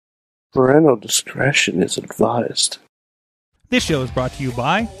Parental discretion is advised. This show is brought to you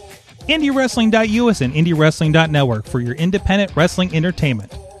by IndieWrestling.us and IndieWrestling.network for your independent wrestling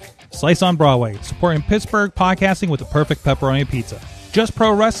entertainment. Slice on Broadway, supporting Pittsburgh podcasting with the perfect pepperoni pizza. Just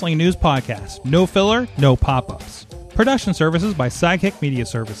Pro Wrestling News Podcast. No filler, no pop-ups. Production services by Sidekick Media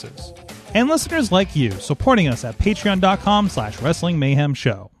Services. And listeners like you, supporting us at patreon.com/Wrestling Mayhem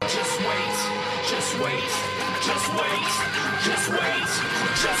Show. Just wait, just wait, just wait, just wait,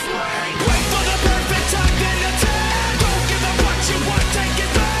 just wait. Wait for the perfect time, then attack. Don't give up what you want, take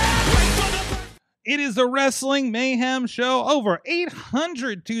it back. Wait for the It is the Wrestling Mayhem Show. Over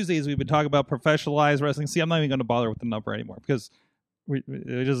 800 Tuesdays we've been talking about professionalized wrestling. See, I'm not even going to bother with the number anymore because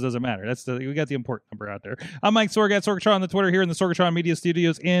it just doesn't matter. We got the important number out there. I'm Mike Sorg at Sorgatron on the Twitter here in the Sorgatron Media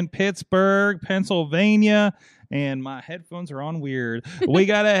Studios in Pittsburgh, Pennsylvania. And my headphones are on weird. We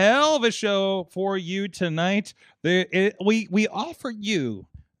got a hell of a show for you tonight. We offer you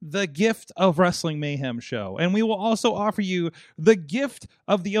the gift of Wrestling Mayhem Show. And we will also offer you the gift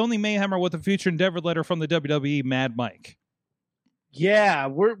of the only Mayhemmer with a future endeavor letter from the WWE, Mad Mike. Yeah,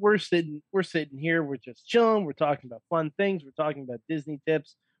 we're sitting here. We're just chilling. We're talking about fun things. We're talking about Disney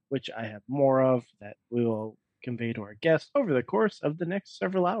tips, which I have more of that we will convey to our guests over the course of the next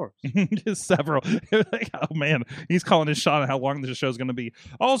several hours. Just several. Like, oh man, he's calling his shot on how long this show is going to be.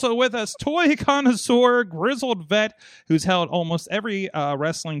 Also with us, toy connoisseur, grizzled vet who's held almost every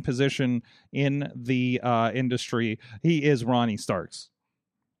wrestling position in the industry. He is Ronnie Starks.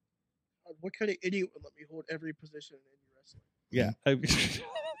 What kind of idiot would let me hold every position in wrestling? Yeah.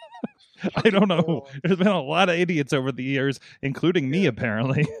 I don't know. There's been a lot of idiots over the years, including me,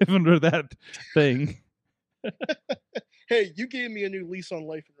 apparently, under that thing. Hey, you gave me a new lease on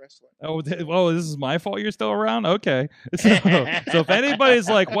life in wrestling. Oh, this is my fault you're still around? Okay. So if anybody's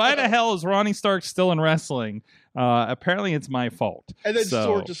like, why the hell is Ronnie Stark still in wrestling? Apparently it's my fault. And then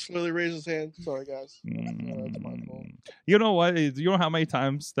Sword just slowly raises his hand. Sorry, guys. Mm, That's my fault. You know what? You know how many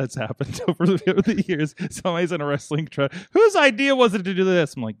times that's happened over the years? Somebody's in a wrestling truck. Whose idea was it to do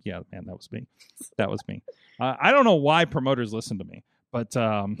this? I'm like, yeah, man, that was me. That was me. I don't know why promoters listen to me. But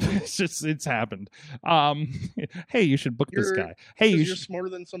it's happened. Hey, you should book this guy. Hey, you're smarter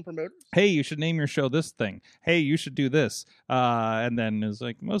than some promoters. Hey, you should name your show this thing. Hey, you should do this. And then it's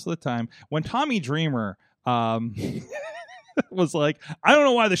like most of the time when Tommy Dreamer was like, I don't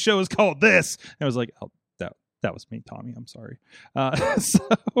know why the show is called this. And I was like, oh, that was me, Tommy. I'm sorry. So,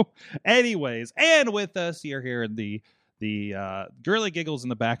 anyways, and with us, you're here in the Gorilla Giggles in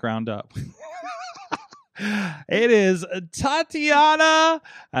the background up. It is Tatiana,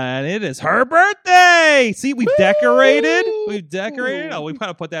 and it is her birthday. See, we've decorated. We've decorated. Oh, we kind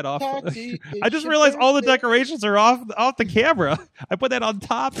of put that off. I just realized all the decorations are off the camera. I put that on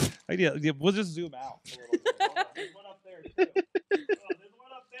top. Yeah, we'll just zoom out a little bit. There's one up there, too. There's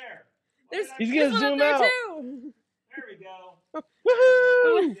one up there. He's going to zoom out. There we go.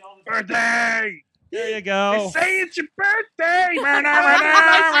 Woohoo! Birthday! There you go. Say it's your birthday.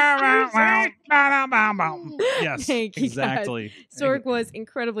 Yes, Thank you, exactly. guys. Sorg was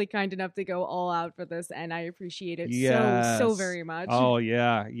incredibly kind enough to go all out for this, and I appreciate it so very much. Oh,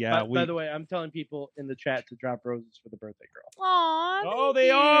 yeah. By the way, I'm telling people in the chat to drop roses for the birthday girl. Aw, Oh,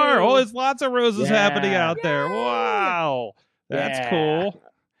 they are. Oh, there's lots of roses happening out there. Wow. That's cool.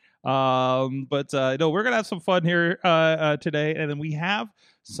 But no, we're going to have some fun here today, and then we have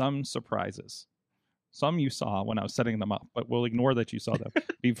some surprises. Some you saw when I was setting them up, but we'll ignore that you saw them.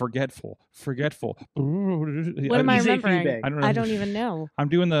 Be forgetful. What am I remembering? I don't even know. I'm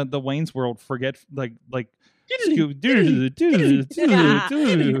doing the Wayne's World forget like there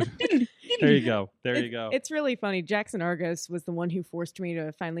you go. It's really funny. Jackson Argos was the one who forced me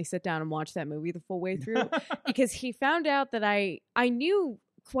to finally sit down and watch that movie the full way through because he found out that I knew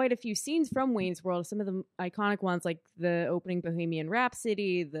quite a few scenes from Wayne's World, some of the iconic ones like the opening Bohemian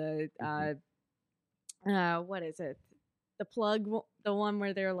Rhapsody, the what is it? The plug, the one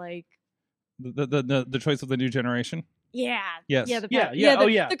where they're like the choice of the new generation. Yeah. Yes.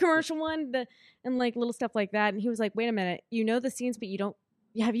 The commercial one, and like little stuff like that. And he was like, "Wait a minute, you know the scenes, but you don't.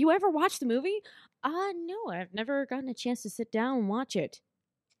 Have you ever watched the movie?" No, I've never gotten a chance to sit down and watch it.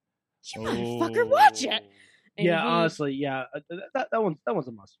 You motherfucker, watch it. And honestly, that one's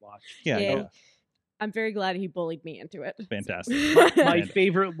a must watch. Yeah. I'm very glad he bullied me into it. Fantastic. My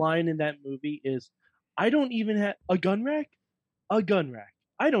favorite line in that movie is, I don't even have a gun rack. A gun rack.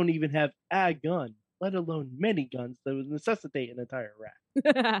 I don't even have a gun, let alone many guns that would necessitate an entire rack.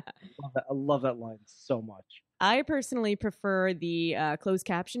 I love that line so much. I personally prefer the closed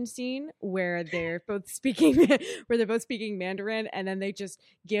caption scene where they're both speaking Mandarin, and then they just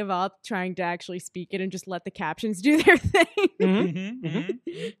give up trying to actually speak it and just let the captions do their thing.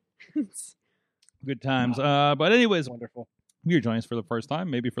 Good times. But anyways, Wonderful. if you're joining us for the first time,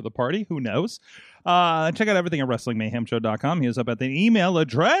 maybe for the party, who knows? Check out everything at WrestlingMayhemShow.com. Hit us up at the email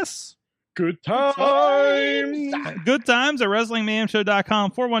address. Good times. Good times at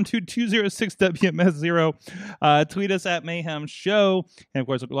WrestlingMayhemShow.com, 412-206-WMS0. Tweet us at Mayhem Show. And, of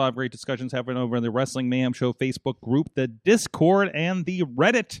course, a lot of great discussions happening over in the Wrestling Mayhem Show Facebook group, the Discord, and the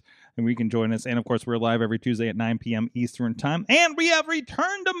Reddit. And we can join us. And, of course, we're live every Tuesday at 9 p.m. Eastern Time. And we have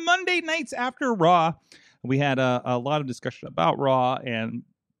returned to Monday nights after Raw. We had a lot of discussion about Raw and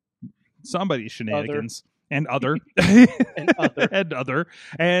somebody's shenanigans. And other.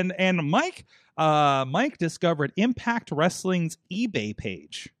 And Mike discovered Impact Wrestling's eBay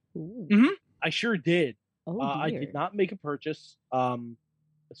page. I sure did. Oh, I dear. did not make a purchase.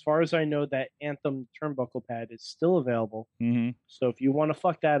 As far as I know, that Anthem turnbuckle pad is still available. Mm-hmm. So if you want to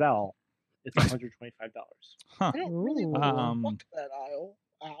fuck that owl, it's $125. Huh. I don't really Ooh. want to fuck that aisle.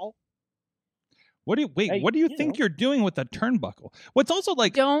 Ow. What do you Hey, What do you you think know. you're doing with the turnbuckle? What's also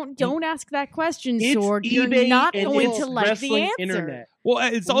like? Don't ask that question, It's Sword. You're eBay not and going it's to like the wrestling answer. internet. Well,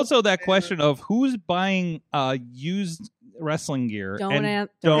 it's also that question of who's buying used wrestling gear. Don't and ask.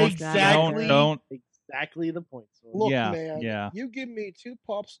 don't- ask that. Exactly. don't. Exactly the point. Sword. Look, Yeah, man. yeah. You give me 2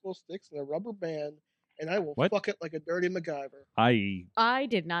 popsicle sticks and a rubber band, and I will What? fuck it like a dirty MacGyver. I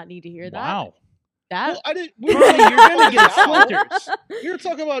did not need to hear that. wow. That Well, I didn't. Bro, you're gonna get splinters. We were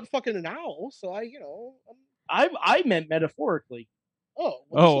talking about fucking an owl, so I'm, I meant metaphorically. oh.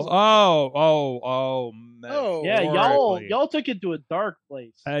 well, this is- Oh. Oh. Yeah, metaphorically. y'all took it to a dark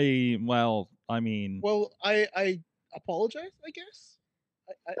place. Well, I mean, Well, I apologize, I guess.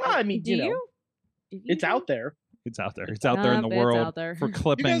 I mean, do you know, you? Did you it's do? out there. it's out there. It's out there in the It's world out there. for You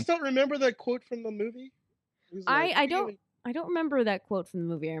clipping. guys don't remember that quote from the movie? He's like, I "You don't- even-" I don't remember that quote from the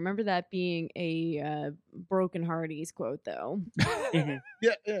movie. I remember that being a Broken Hardy's quote, though. Yeah,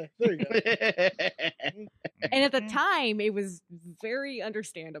 there you go. And at the time, it was very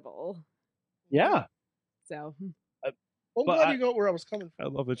understandable. Yeah. So I'm But glad I- you got where I was coming I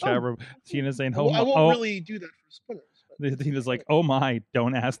from. love the chat room. Tina's saying, Well, I "Oh, won't oh." really do that for Splinters. But Tina's like, "Oh my,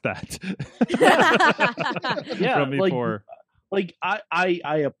 don't ask that." Yeah, From before. Like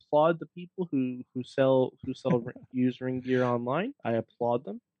I applaud the people who sell used ring gear online. I applaud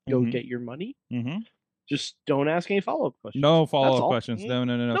them. Go Mhm. get your money. Mm-hmm. Just don't ask any follow-up questions. No That's follow-up all. questions. No.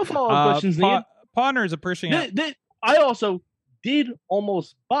 No follow-up questions needed. Partners appreciating. I also did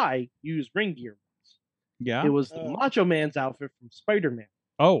almost buy used ring gear. Yeah. It was the Macho Man's outfit from Spider-Man,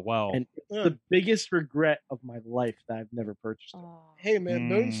 Oh wow. and it's Yeah. the biggest regret of my life that I've never purchased it. hey, man,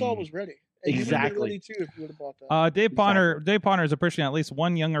 Bonesaw Mm. was ready. And you would've been Exactly. ready too if you would have bought that. Dave Ponner is appreciating at least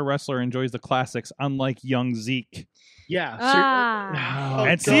one younger wrestler enjoys the classics, unlike young Zeke. Yeah. Ah. Oh,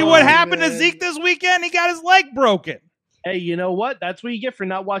 And see God, what happened to man. Zeke this weekend? He got his leg broken. Hey, you know what? That's what you get for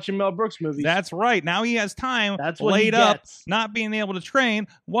not watching Mel Brooks movies. That's right. Now he has time That's what he laid up, gets. not being able to train,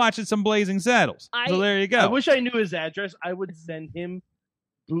 watching some Blazing Saddles. So there you go. I wish I knew his address. I would send him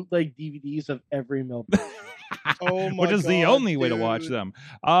bootleg DVDs of every Mel Brooks. Oh my Which is the God, only way to watch dude. them.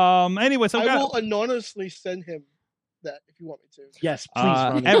 Anyway, so I got- will anonymously send him that if you want me to. Yes, please.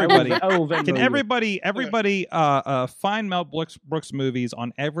 Ronnie. everybody, I will Venmo can you. everybody find Mel Brooks movies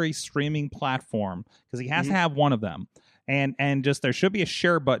on every streaming platform, because he has to have one of them. And just there should be a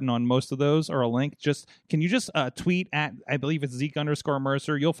share button on most of those, or a link. Just can you just tweet at, I believe it's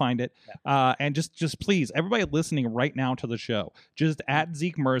Zeke_Mercer, you'll find it. And just please, everybody listening right now to the show, just at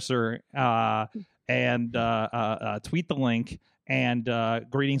Zeke Mercer and tweet the link and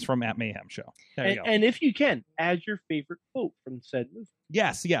greetings from at Mayhem Show. There you go. And if you can, add your favorite quote from said movie.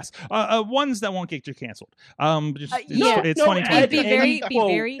 Yes. Ones that won't get you canceled. yeah. It's No, 2022. add Be any very- be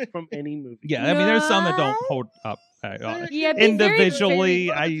quote very- from any movie. Yeah, I mean, there's some that don't No. hold up. Yeah, be Individually,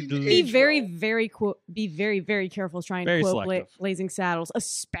 Be very, very careful trying Very to quote selective. Blazing Saddles,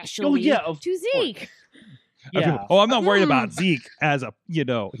 especially yeah, of to Zeke. Yeah. I'm not worried about Zeke as a,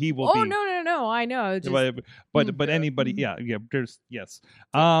 he will Oh be. no! I know. Just, But anybody, there's yes.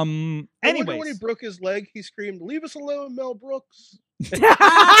 I wonder when he Anyways, broke his leg, he screamed, "Leave us alone, Mel Brooks."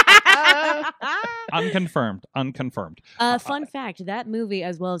 unconfirmed. Fun fact: that movie,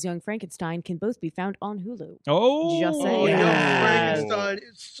 as well as Young Frankenstein, can both be found on Hulu. Oh, Just Oh, saying. Young Yeah. Frankenstein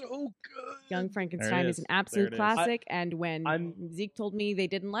is so good. Young Frankenstein is is. an There absolute it is. classic, and when I'm- Zeke told me they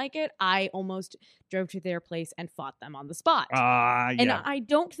didn't like it, I almost drove to their place and fought them on the spot. yeah. And I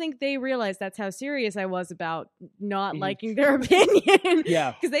don't think they realized that's how serious I was about not Mhm. liking their opinion.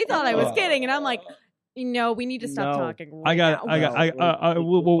 Yeah. Because they thought I was Uh, kidding, and I'm like, no, we need to stop No. talking. I Right got- now. I got-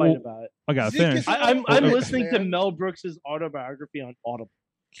 We'll fight about it. I gotta Zeke finish. is- I'm Okay. listening to Man. Mel Brooks' autobiography on Audible,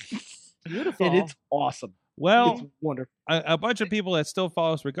 beautiful. and it's awesome. Well, It's wonderful. a bunch of people that still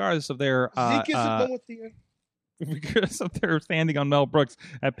follow us regardless of their Zeke isn't done with the. because of their standing on Mel Brooks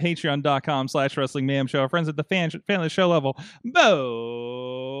at patreon.com/Wrestling Mayhem Show. Our friends at the fan of the show level,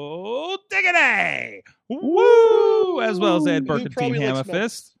 Bo Diggity! Woo! As well as Ed Burke and Team probably likes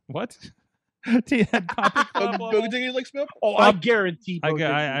Hammerfist. What? Team Poppy Club Bo level? Diggity likes milk. Oh, I guarantee. I Bo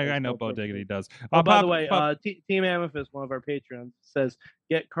Diggity I know does Bo Bo Diggity does. Oh, by Pop- the way, Pop- Team Amethyst, one of our patrons, says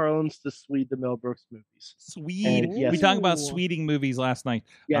get Carlins to Swede the Mel Brooks movies. Swede. And yes. We talked about Ooh. Sweding movies last night.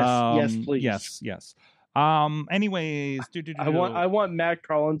 Yes, please. Yes. Anyways, I want Matt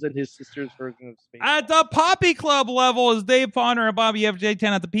Carlins and his sister's version of Space. at the Poppy Club level is Dave Ponder and Bobby FJ10.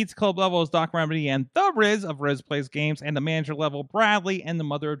 At the Pizza Club level is Doc Remedy and the Riz of Riz Plays Games. And the manager level, Bradley, and the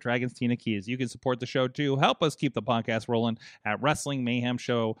Mother of Dragons, Tina Keys. You can support the show too. Help us keep the podcast rolling at Wrestling Mayhem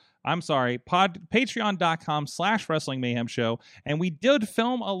Show. Patreon.com/Wrestling Mayhem Show. And we did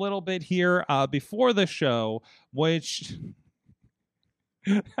film a little bit here before the show, which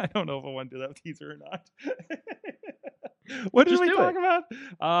I don't know if I want to do that teaser or not. What did Just we do talk it. about?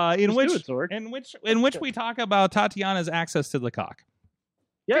 Just do it, Sorg. In which we talk about Tatiana's access to the cock.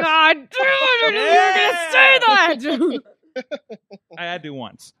 Yes. God damn it! You're gonna say that. I had to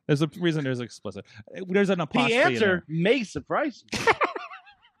once. There's a reason. There's explicit. There's an The apostrophe. in answer may surprise you. there.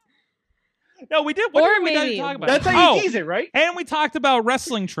 No, we did. What Or did we maybe- talk about? That's how you Oh, tease it, right? and we talked about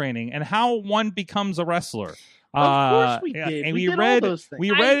wrestling training and how one becomes a wrestler. Of course we yeah, did. And We we did all read those things.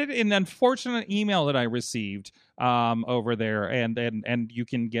 we read an unfortunate email that I received over there, and you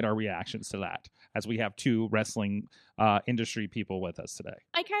can get our reactions to that as we have two wrestling industry people with us today.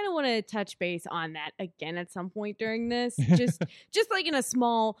 I kind of want to touch base on that again at some point during this, just like in a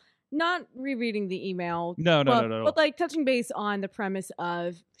small, not rereading the email. No. But like touching base on the premise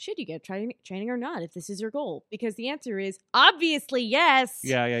of should you get training or not if this is your goal? Because the answer is obviously yes.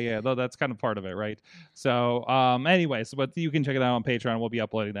 Yeah. Though that's kind of part of it, right? So, anyways, but you can check it out on Patreon. We'll be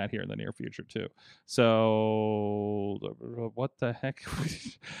uploading that here in the near future too. So, what the heck?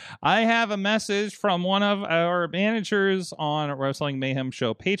 I have a message from one of our managers on Wrestling Mayhem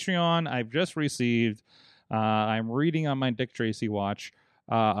Show Patreon. I've just received. I'm reading on my Dick Tracy watch.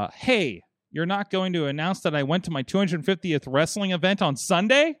 Hey, you're not going to announce that I went to my 250th wrestling event on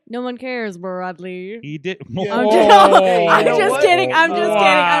Sunday? No one cares, Bradley. He did. Yeah. I'm Whoa. just kidding. I'm just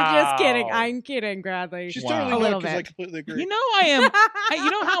Wow. kidding. I'm kidding, Bradley. She's Wow. totally A not little because I bit. completely agree. You know you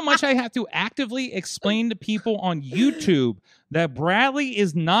know how much I have to actively explain to people on YouTube that Bradley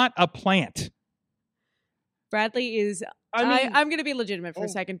is not a plant. Bradley is. I mean, I'm going to be legitimate for a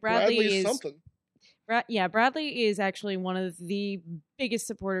second. Bradley is something. Bradley is actually one of the biggest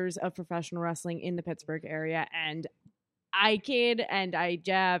supporters of professional wrestling in the Pittsburgh area, and I kid and I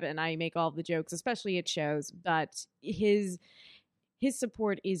jab and I make all the jokes, especially at shows. But his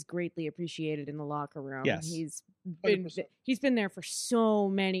support is greatly appreciated in the locker room. Yes. He's 100%. been there for so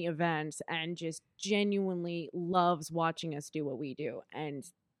many events and just genuinely loves watching us do what we do. And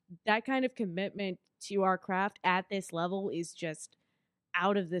that kind of commitment to our craft at this level is just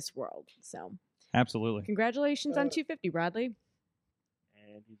out of this world. So. Absolutely. Congratulations on 250, Bradley. and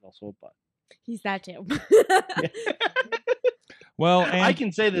he's also a butt. He's that too. Well, I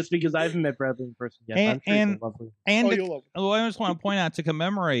can say this because I haven't met Bradley in person yet. I'm sure he's lovely. and Oh, you'll love it. I just want to point out to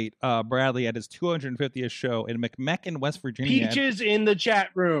commemorate Bradley at his 250th show in McMecken, West Virginia. Peaches in the chat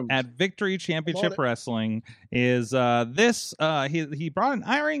room. At Victory Championship it. Wrestling is this he brought an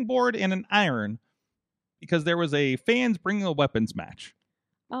ironing board and an iron because there was a fans bringing a weapons match.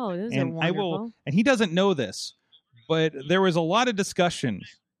 Oh, those are And wonderful. and he doesn't know this, but there was a lot of discussion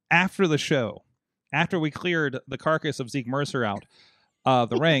after the show, after we cleared the carcass of Zeke Mercer out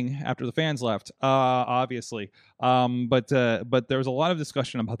the ring after the fans left, obviously. But there was a lot of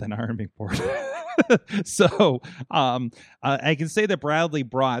discussion about that ironing board. So I can say that Bradley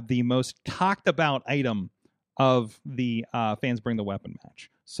brought the most talked about item of the fans bring the weapon match.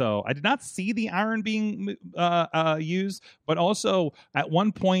 So I did not see the iron being used, but also at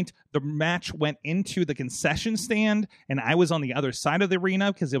one point the match went into the concession stand, and I was on the other side of the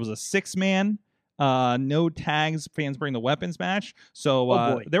arena because it was a 6-man, no tags, fans bring the weapons match.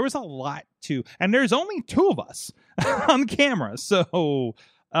 So there was a lot to, and there's only 2 of us on camera. So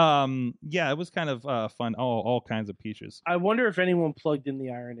yeah, it was kind of fun. All kinds of peaches. I wonder if anyone plugged in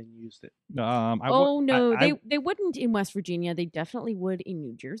the iron and used it. They wouldn't in West Virginia. They definitely would in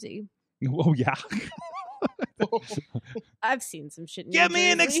New Jersey. Oh yeah. I've seen some shit in Give New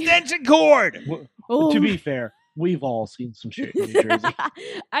me an Jersey. extension cord. Oh. To be fair, we've all seen some shit in New Jersey.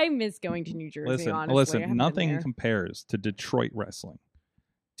 I miss going to New Jersey, honestly. I Listen, haven't been nothing there. compares to Detroit wrestling.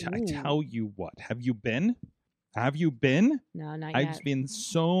 I Ooh. tell you what. Have you been? Have you been? No, not yet. I've been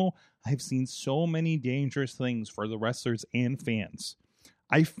so I've seen so many dangerous things for the wrestlers and fans.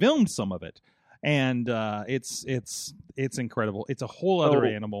 I filmed some of it, and it's incredible. It's a whole other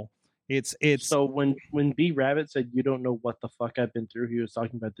animal. It's So when B Rabbit said you don't know what the fuck I've been through, he was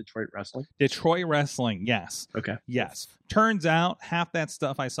talking about Detroit wrestling. Detroit wrestling. Yes. Okay. Yes. Turns out half that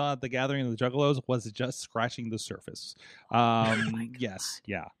stuff I saw at the Gathering of the Juggalos was just scratching the surface. Yes.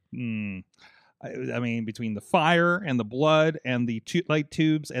 Yeah. I mean, between the fire and the blood and the light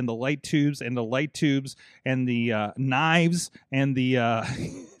tubes and the light tubes and the light tubes and the knives and the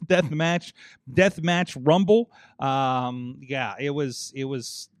death match rumble. Yeah,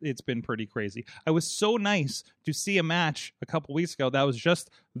 it's been pretty crazy. I was so nice to see a match a couple weeks ago that was just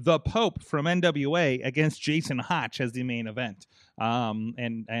the Pope from NWA against Jason Hotch as the main event.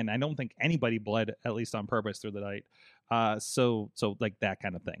 And I don't think anybody bled, at least on purpose, through the night. So like that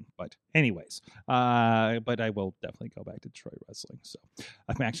kind of thing. But anyways, but I will definitely go back to Detroit wrestling. So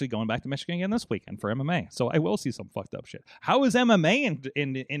I'm actually going back to Michigan again this weekend for MMA. So I will see some fucked up shit. How is MMA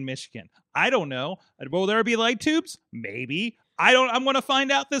in Michigan? I don't know. Will there be light tubes? Maybe. I'm going to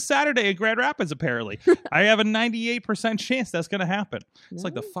find out this Saturday in Grand Rapids, apparently. I have a 98% chance that's going to happen. It's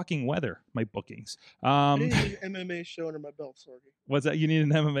like the fucking weather, my bookings. I need an MMA show under my belt, Sorgy. What's that? You need an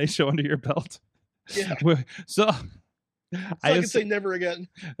MMA show under your belt? Yeah. So I can say never again.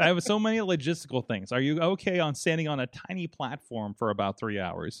 I have so many logistical things. Are you okay on standing on a tiny platform for about 3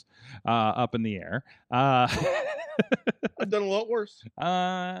 hours up in the air? I've done a lot worse.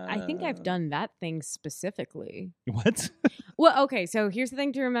 I think I've done that thing specifically. What? Well, okay, so here's the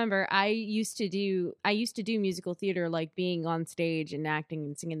thing to remember. I used to do musical theater, like being on stage and acting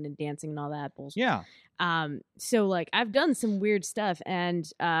and singing and dancing and all that bullshit. Yeah. So like I've done some weird stuff,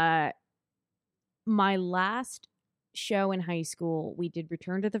 and my last show in high school, we did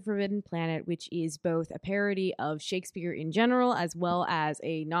Return to the Forbidden Planet, which is both a parody of Shakespeare in general as well as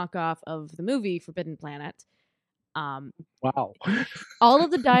a knockoff of the movie Forbidden Planet. Wow. All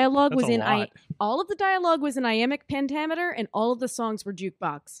of the dialogue That's was a in lot. all of the dialogue was in iambic pentameter, and all of the songs were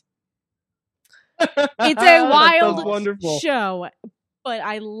jukebox. It's a That wild sounds wonderful. show, but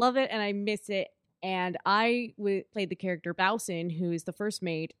I love it and I miss it. And I played the character Bowson, who is the first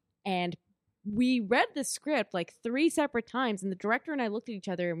mate, and we read the script like 3 separate times, and the director and I looked at each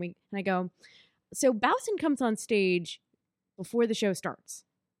other and I go, so Bowson comes on stage before the show starts.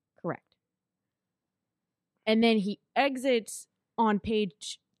 Correct. And then he exits on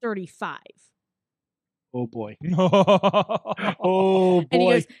page 35. Oh boy. Oh Oh boy. And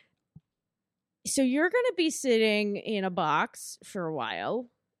he goes, so you're going to be sitting in a box for a while.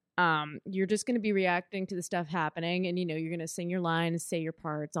 You're just going to be reacting to the stuff happening, and you're going to sing your lines, say your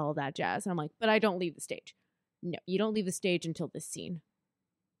parts, all that jazz. And I'm like, but I don't leave the stage. No, you don't leave the stage until this scene.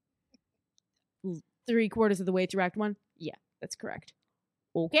 3/4 of the way through Act 1? Yeah, that's correct.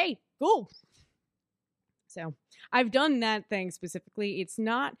 Okay, cool. So I've done that thing specifically. It's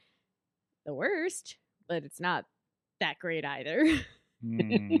not the worst, but it's not that great either.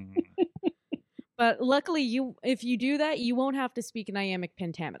 But luckily, if you do that, you won't have to speak in iambic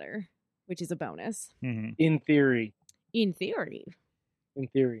pentameter, which is a bonus. Mm-hmm. In theory. In theory. In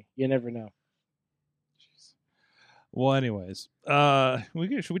theory. You never know. Well, anyways,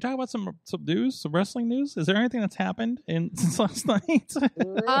 should we talk about some news, some wrestling news? Is there anything that's happened since last night?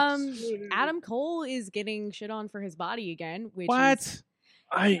 Adam Cole is getting shit on for his body again. Which What? Is,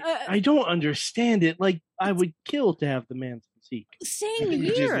 I don't understand it. Like, I would kill to have the man's physique. same Which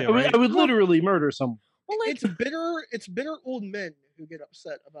is here. the- I would, I would literally murder someone. Well, like, It's bitter old men who get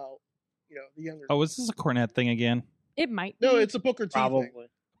upset about the younger. Oh, is this a Cornette thing again? it might No, be. it's a Booker T thing. Probably.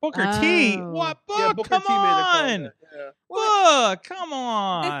 Booker T. Oh. What? Book? Yeah, Booker Come T made a on. comment. Yeah. Book. Come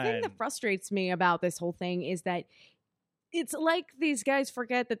on. The thing that frustrates me about this whole thing is that it's like these guys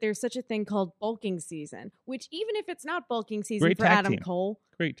forget that there's such a thing called bulking season, which even if it's not bulking season Great for tag Adam team. Cole,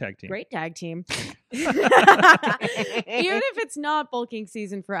 Great tag team. great tag team. Even if it's not bulking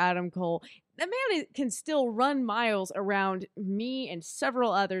season for Adam Cole, the man can still run miles around me and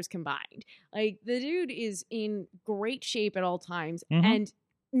several others combined. Like, the dude is in great shape at all times, Mhm. and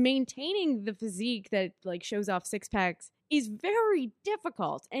maintaining the physique that like shows off 6-packs is very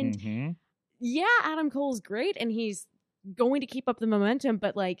difficult. And Mhm. yeah, Adam Cole's great and he's going to keep up the momentum,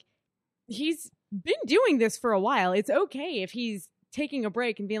 but like, he's been doing this for a while. It's okay if he's taking a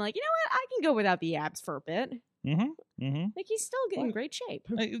break and being like, you know what, I can go without the abs for a bit. Mhm. Mhm. Like, he's still in great shape.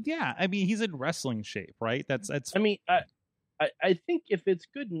 Yeah, I mean, he's in wrestling shape, right? That's I mean, I think if it's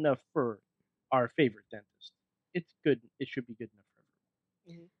good enough for our favorite dentist, it's good. It should be good enough for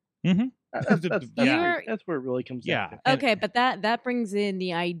Mhm. everyone. Yeah. That's where it really comes Yeah. down to. Okay, but that brings in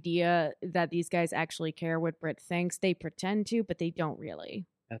the idea that these guys actually care what Britt thinks. They pretend to, but they don't really.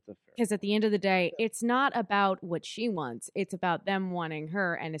 That's a fair. Because at the end of the day, it's not about what she wants. It's about them wanting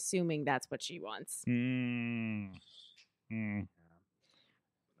her and assuming that's what she wants.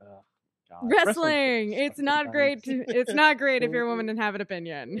 God. Wrestling. It's fucking not nice. great. It's not great if you're a woman and have an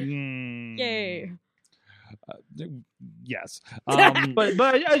opinion. Yay. Yes. But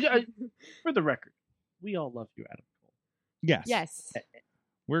I, for the record, we all love you, Adam Cole. Yes. Yes.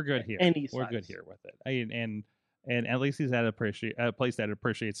 We're good here. Any We're size. good here with it. And at least he's at a place that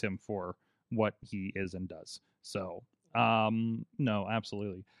appreciates him for what he is and does. So, no,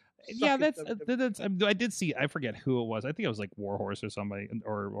 absolutely. Yeah, Suck it, that's I did see, I forget who it was. I think it was like Warhorse or somebody,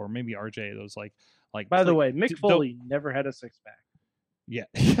 or maybe RJ. It was like By the way, d- Mick Foley never had a six pack. yeah.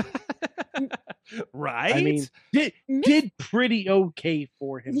 Right? I mean, did pretty okay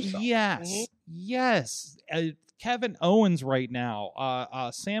for himself. Yes. Yes. Kevin Owens right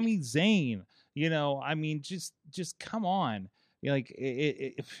now, Sami Zayn, I mean, just come on. Like,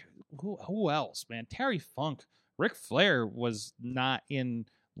 who else, man? Terry Funk, Ric Flair was not in,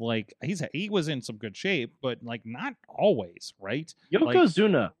 like, he was in some good shape, but like not always, right?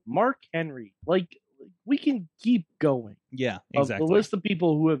 Yokozuna, Mark Henry, like we can keep going. Yeah, Of exactly. the list of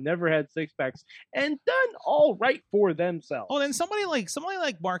people who have never had six packs and done all right for themselves. Oh, then somebody like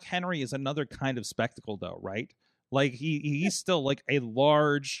Mark Henry is another kind of spectacle, though, right? Like he's still like a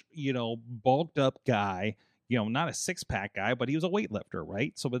large, bulked up guy. Not a six pack guy, but he was a weightlifter,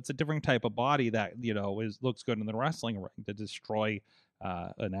 right? So it's a different type of body that looks good in the wrestling ring to destroy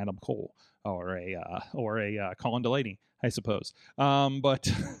an Adam Cole or a Colin Delaney, I suppose. But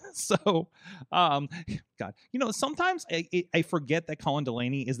so, God, sometimes I forget that Colin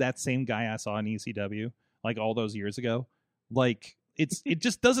Delaney is that same guy I saw in ECW like all those years ago. Like it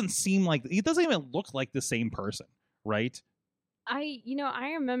just doesn't seem like he doesn't even look like the same person, right? I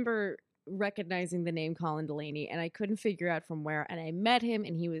remember recognizing the name Colin Delaney, and I couldn't figure out from where. And I met him,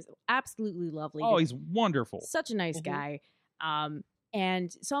 and he was absolutely lovely. Oh, he's wonderful. Such a nice guy.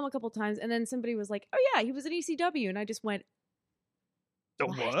 And saw him a couple times, and then somebody was like, "Oh yeah, he was at ECW," and I just went,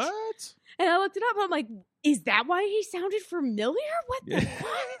 What? And I looked it up. And I'm like, "Is that why he sounded familiar? What the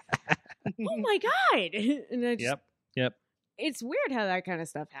fuck? Oh my god!" And I just, Yep. It's weird how that kind of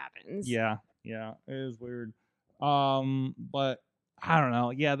stuff happens. Yeah, it is weird. But I don't know.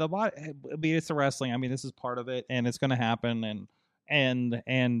 Yeah, the body. I mean, it's the wrestling. I mean, this is part of it, and it's going to happen. And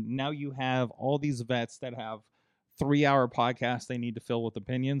now you have all these vets that have 3-hour podcasts they need to fill with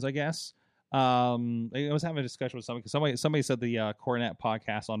opinions, I guess. I was having a discussion with somebody because somebody said the Cornette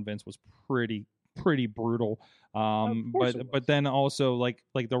podcast on Vince was pretty brutal. But then also like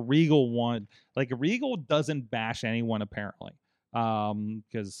the Regal one, like Regal doesn't bash anyone apparently.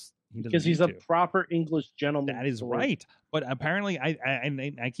 Because he's a proper English gentleman. That is right. But apparently,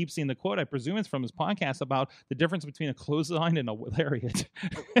 I keep seeing the quote. I presume it's from his podcast about the difference between a clothesline and a lariat.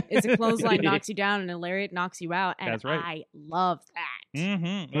 It's a clothesline knocks you down and a lariat knocks you out. And That's right. I love that.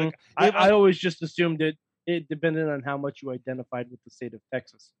 Mm-hmm. Mhm. I always just assumed it depended on how much you identified with the state of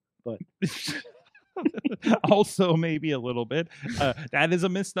Texas. But also maybe a little bit. That is a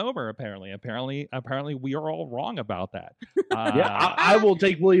misnomer. Apparently, we are all wrong about that. yeah, I will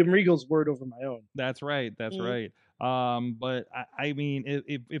take William Regal's word over my own. That's right. That's right. But I mean,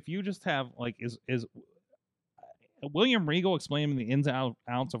 if you just have like is William Regal explaining the ins and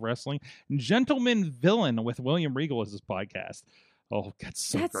outs of wrestling, Gentleman Villain with William Regal is his podcast. Oh,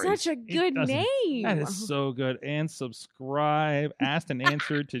 that's great. Such a good name. That is so good. And subscribe. Asked and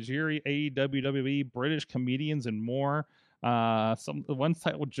answered Tajiri, AEW, WWE, British comedians, and more. The one's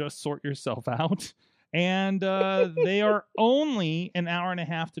titled "Just Sort Yourself Out," and they are only an hour and a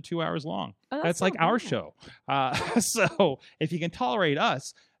half to 2 hours long. Oh, that's like our show. So if you can tolerate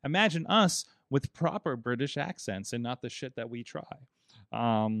us, imagine us with proper British accents and not the shit that we try.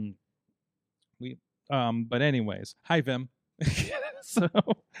 But anyways, hi Vim. So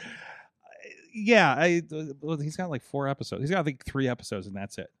yeah, he's got like 4 episodes. He's got like 3 episodes, and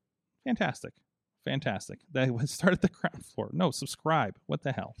that's it. Fantastic. That would start at the ground floor. No, subscribe. What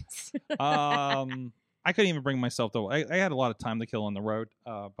the hell? I couldn't even bring myself to. I had a lot of time to kill on the road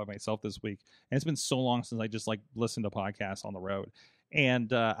by myself this week, and it's been so long since I just like listened to podcasts on the road.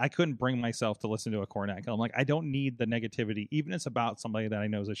 And I couldn't bring myself to listen to a Cornette. I'm like, I don't need the negativity, even if it's about somebody that I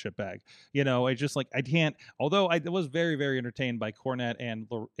know is a shitbag. It's just like I can't. Although I was very, very entertained by Cornette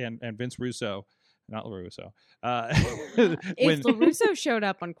and Vince Russo, not LaRusso. If LaRusso showed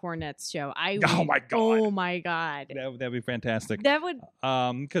up on Cornette's show, oh my god, oh my god, that'd be fantastic. That would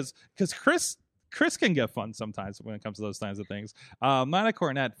because Chris can get fun sometimes when it comes to those kinds of things. Not a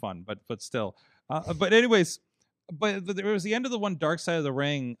Cornette fun, but still. But anyways. but there was the end of the one Dark Side of the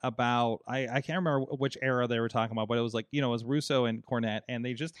Ring about I can't remember which era they were talking about, but it was like, it was Russo and Cornette, and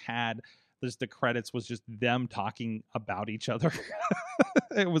they just had the credits was just them talking about each other.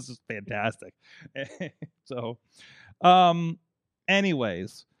 It was just fantastic. So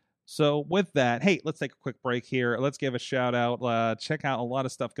anyways, so with that, hey, let's take a quick break here. Let's give a shout out. Check out a lot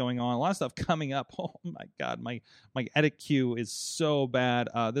of stuff going on, a lot of stuff coming up. Oh my God, my edit queue is so bad.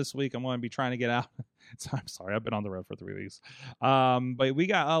 This week I'm going to be trying to get out. I'm sorry, I've been on the road for 3 weeks. But we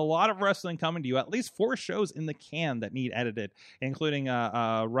got a lot of wrestling coming to you. At least 4 shows in the can that need edited, including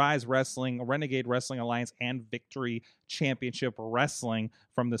Rise Wrestling, Renegade Wrestling Alliance, and Victory Championship Wrestling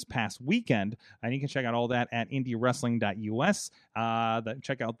from this past weekend. And you can check out all that at indiewrestling.us.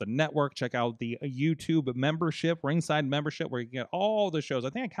 Check out the network. Check out the YouTube membership, Ringside membership, where you can get all the shows.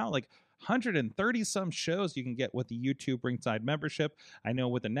 I think I count like 130 some shows you can get with the YouTube Ringside membership. I know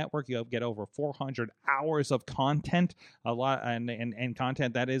with the network you'll get over 400 hours of content, a lot and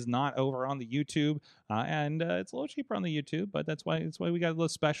content that is not over on the YouTube, and it's a little cheaper on the YouTube, but that's why we got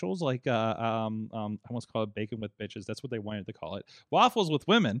those specials like I almost call it bacon with bitches. That's what they wanted to call it. Waffles with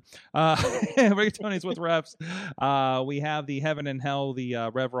women, rigatoni's with refs. We have the Heaven and Hell, the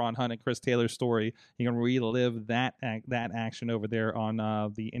Rev Ron Hunt and Chris Taylor story. You can relive that action over there on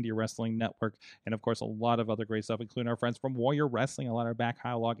the Indie Wrestling Network, and of course a lot of other great stuff, including our friends from Warrior Wrestling. A lot of our back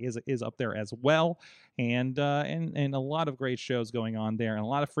catalog is up there as well, and a lot of great shows going on there, and a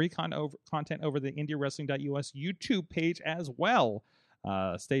lot of free content over the IndieWrestling.us YouTube page as well.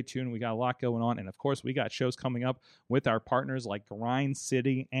 Stay tuned. We got a lot going on, and of course we got shows coming up with our partners like Grind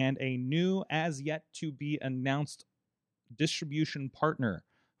City and a new, as yet to be announced, distribution partner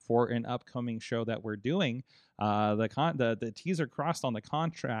for an upcoming show that we're doing. The teaser crossed on the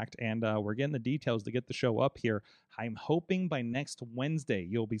contract, and we're getting the details to get the show up here. I'm hoping by next Wednesday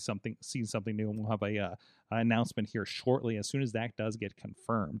you'll be seeing something new, and we'll have a announcement here shortly as soon as that does get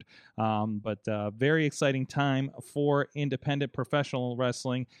confirmed. But very exciting time for independent professional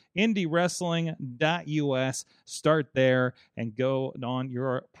wrestling. IndieWrestling.us. Start there and go on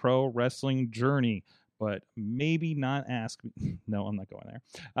your pro wrestling journey. But maybe not ask me. No, I'm not going there.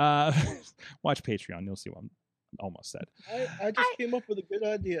 Watch Patreon. You'll see what I'm almost said. I just came up with a good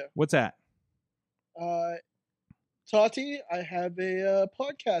idea. What's that? Tati, I have a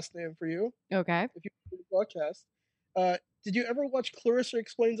podcast name for you. Okay. If you do the podcast. Did you ever watch Clarissa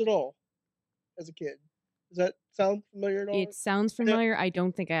Explains It All as a kid? Does that sound familiar at all? It sounds familiar. I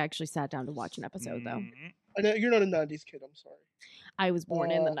don't think I actually sat down to watch an episode, though. I know you're not a 90s kid. I'm sorry. I was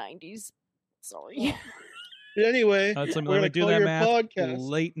born in the 90s. Sorry. But anyway, Let we're me gonna do call that your math. podcast.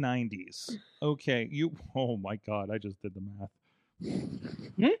 Late 90s. Okay. Oh my God. I just did the math.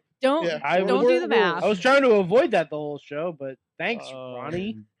 Don't Yeah. don't do the math. I was trying to avoid that the whole show, but thanks,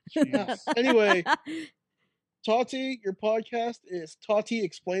 Ronnie. Jeez. Anyway, Tati, your podcast is Tati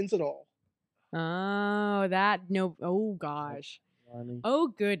Explains It All. Oh, oh gosh. Ronnie. Oh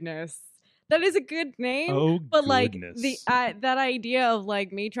goodness. That is a good name. Oh, but like goodness. that idea of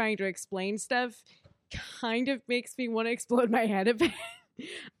like me trying to explain stuff kind of makes me want to explode my head a bit.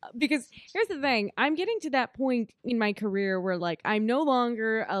 Because here's the thing, I'm getting to that point in my career where like I'm no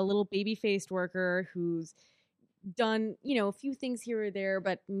longer a little baby-faced worker who's done, a few things here or there,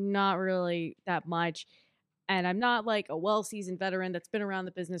 but not really that much. And I'm not like a well-seasoned veteran that's been around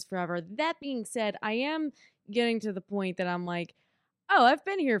the business forever. That being said, I am getting to the point that I'm like, oh, I've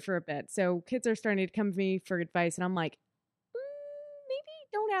been here for a bit. So kids are starting to come to me for advice, and I'm like, maybe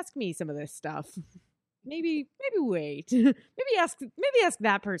don't ask me some of this stuff. Maybe wait. maybe ask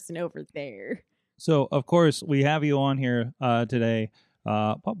that person over there. So, of course, we have you on here today.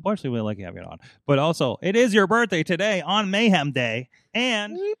 Partially, we like having you on, but also it is your birthday today on Mayhem Day,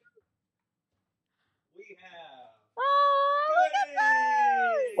 and we have. Oh, look at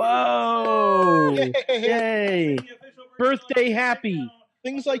Whoa! Yay! Birthday happy.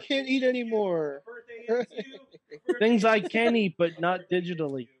 Things I can't eat anymore. Things I can eat, but not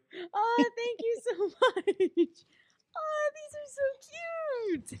digitally. oh, thank you so much. Oh, these are so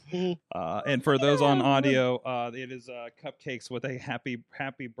cute. And for those on audio, it is cupcakes with a happy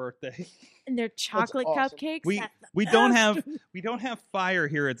birthday. And they're chocolate awesome. cupcakes. We That's the we don't best. have fire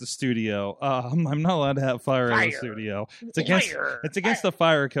here at the studio. I'm not allowed to have fire in the studio. It's against the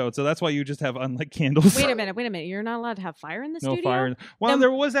fire code, so that's why you just have unlit candles. Wait a minute. You're not allowed to have fire in the No studio? fire. Well, Then-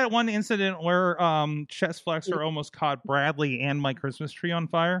 there was that one incident where Chess Flexer almost caught Bradley and my Christmas tree on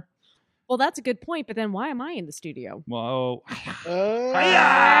fire. Well, that's a good point, but then why am I in the studio? Well, Wow.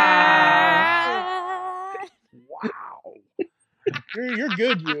 You're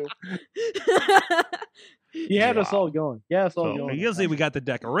good, you. You had us all going. Yeah, us all So going. you'll see we got the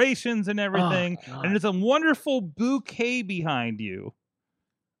decorations and everything, Oh, and there's a wonderful bouquet behind you.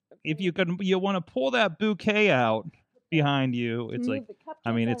 If you want to pull that bouquet out behind you, it's like,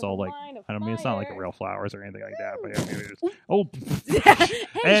 I mean, it's all like, I don't mean, it's not like real flowers or anything like that, but I mean, it's,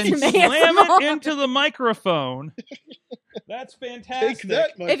 and slam it into the microphone. That's fantastic. Take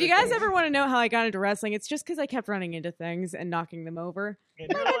that, If you guys microphone. ever want to know how I got into wrestling, it's just because I kept running into things and knocking them over. And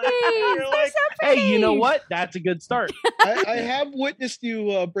Look you're at like- these! you're They're like, so Hey, you know pretty! what? That's a good start. I have witnessed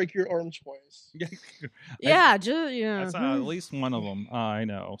you break your arms twice. Yeah, yeah. That's at least one of them. I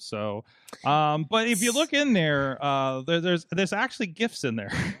know. So, but if you look in there, there's actually gifts in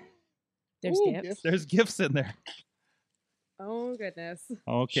there. There's Ooh, gifts. gifts. There's gifts in there. Oh goodness.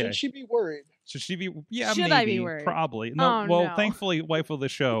 Okay. Should she be worried? Should she be? Yeah, Should maybe. I be worried? Probably. No. Oh, well, no. thankfully, wife of the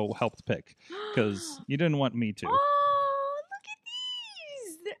show helped pick because you didn't want me to. Oh, look at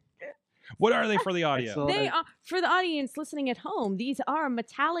these! What are they for the audio? Excellent. They are for the audience listening at home. These are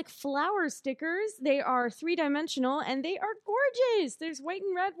metallic flower stickers. They are 3-dimensional and they are gorgeous. There's white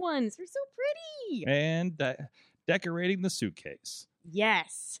and red ones. They're so pretty. And decorating the suitcase.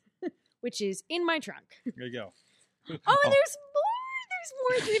 Yes, which is in my trunk. There you go. Oh, and there's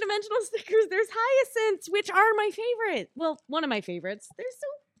more 3-dimensional stickers. There's hyacinths, which are my favorite. Well, one of my favorites. They're so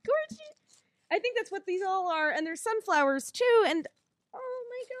gorgeous. I think that's what these all are. And there's sunflowers too. And oh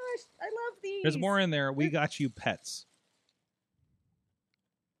my gosh, I love these. There's more in there. We got you pets.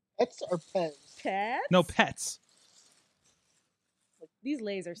 That's our pens. Pets? No pets. These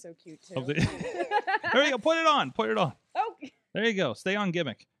lays are so cute too. Oh, there you go. Put it on. Put it on. Oh, There you go. Stay on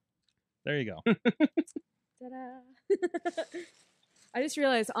gimmick. There you go. ta-da. I just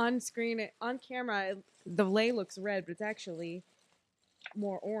realized on screen, on camera, the lay looks red, but it's actually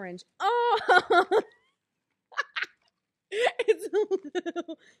more orange. Oh! It's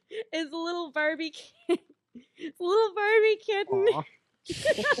a little Barbie kitten. It's a little Barbie kitten. Aw.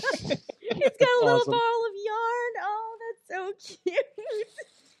 It's got a little Awesome. ball of yarn. Oh, that's so cute.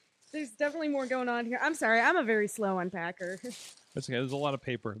 There's definitely more going on here. I'm sorry, I'm a very slow unpacker. That's okay. There's a lot of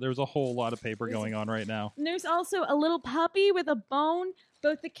paper. There's a whole lot of paper going on right now. And there's also a little puppy with a bone.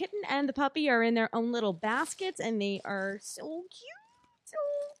 Both the kitten and the puppy are in their own little baskets, and they are so cute. So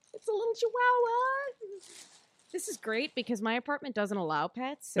it's a little chihuahua. This is great because my apartment doesn't allow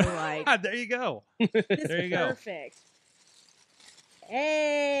pets, so like There you go. this There you is go. perfect.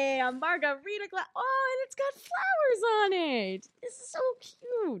 Hey, a margarita glass. Oh, and it's got flowers on it. This is so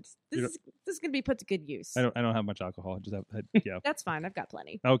cute. You This is gonna be put to good use. I don't have much alcohol. I just have yeah. That's fine. I've got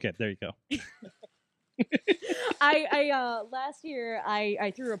plenty. Okay, there you go. I last year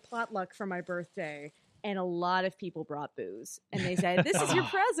I threw a potluck for my birthday, and a lot of people brought booze, and they said, "This is your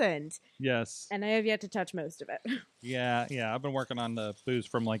present," Yes. and I have yet to touch most of it. Yeah. I've been working on the booze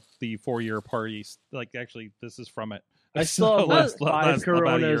from like the 4-year parties. Like actually, this is from it. I still have like last 5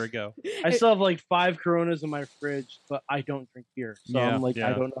 about a year Coronas. ago. I still have like 5 Coronas in my fridge, but I don't drink beer. So Yeah, I'm like, yeah.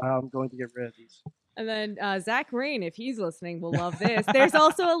 I don't know how I'm going to get rid of these. And then Zach Rain, if he's listening, will love this. There's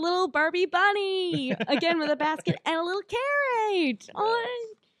also a little Barbie bunny, again with a basket and a little carrot.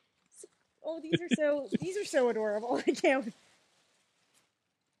 Oh, these are so adorable. I can't.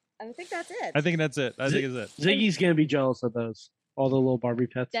 I think that's it. I think that's it. I think it's it. Ziggy's gonna be jealous of those. All the little Barbie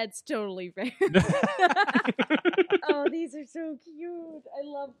pets. That's totally fair. Oh, these are so cute.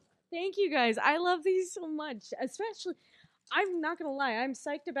 Thank you guys. I love these so much. Especially, I'm not gonna lie, I'm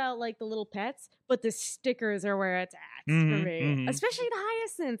psyched about like the little pets, but the stickers are where it's at for Mhm, me. mhm. Especially the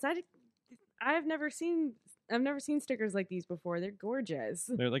hyacinths. I've never seen stickers like these before. They're gorgeous.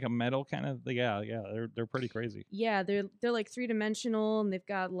 They're like a metal kind of. Yeah. They're pretty crazy. Yeah, they're like 3-dimensional and they've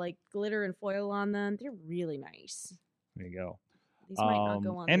got like glitter and foil on them. They're really nice. There you go. These might not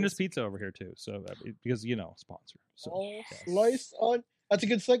go on. And this. there's pizza over here too. So because sponsor. So All yes. slice on. That's a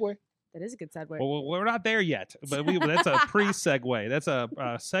good segue. That is a good segue. Well, we're not there yet, but that's a pre-segue. That's a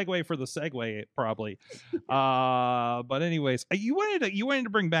segue for the segue, probably. But anyways, you wanted to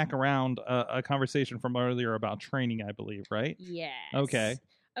bring back around a conversation from earlier about training, I believe, right? Yes. Okay.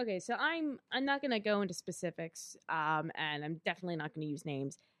 Okay, so I'm not gonna go into specifics, and I'm definitely not gonna use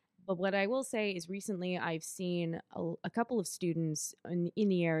names. But what I will say is, recently I've seen a couple of students in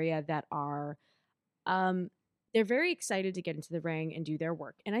the area that are, they're very excited to get into the ring and do their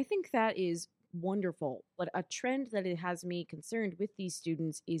work, and I think that is wonderful. But a trend that it has me concerned with these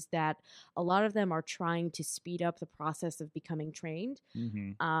students is that a lot of them are trying to speed up the process of becoming trained.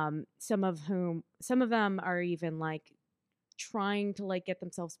 Mm-hmm. Some of them are even like trying to like get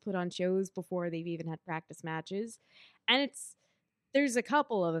themselves put on shows before they've even had practice matches, and there's a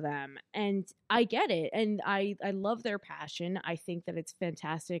couple of them, and I get it, and I love their passion. I think that it's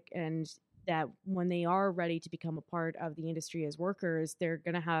fantastic, and that when they are ready to become a part of the industry as workers, they're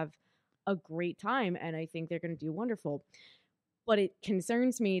going to have a great time, and I think they're going to do wonderful. But it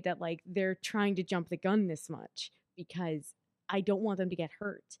concerns me that like they're trying to jump the gun this much because I don't want them to get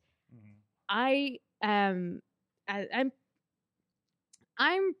hurt. I'm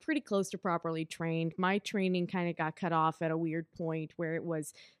pretty close to properly trained. My training kind of got cut off at a weird point where it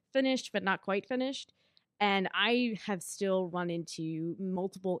was finished but not quite finished. And I have still run into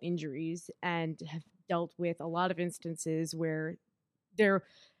multiple injuries and have dealt with a lot of instances where there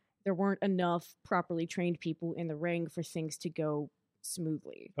weren't enough properly trained people in the ring for things to go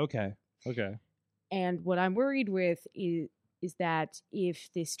smoothly. Okay. And what I'm worried with is that if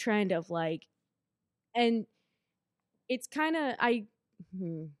this trend of like, and it's kind of,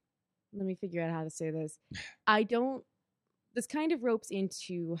 let me figure out how to say this. This kind of ropes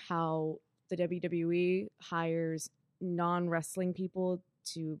into how the WWE hires non-wrestling people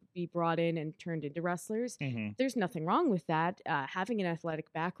to be brought in and turned into wrestlers. There's nothing wrong with that. Having an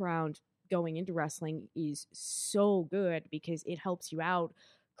athletic background going into wrestling is so good because it helps you out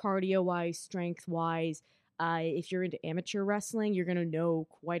cardio-wise, strength-wise. If you're into amateur wrestling, you're going to know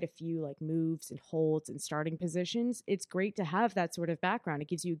quite a few like moves and holds and starting positions. It's great to have that sort of background. It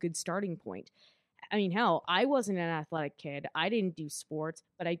gives you a good starting point. I mean, hell, I wasn't an athletic kid. I didn't do sports,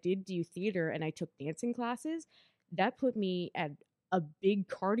 but I did do theater and I took dancing classes. That put me at a big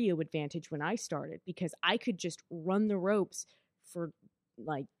cardio advantage when I started because I could just run the ropes for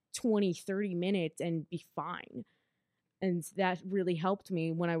like 20, 30 minutes and be fine. And that really helped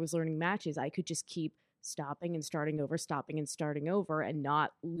me when I was learning matches. I could just keep stopping and starting over and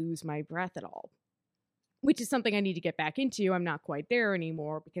not lose my breath at all, which is something I need to get back into. I'm not quite there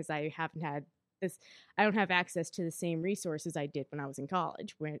anymore because I haven't had this. I don't have access to the same resources I did when I was in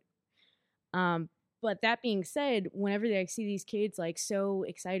college. But that being said, whenever I see these kids like so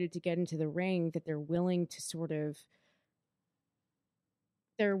excited to get into the ring that they're willing to sort of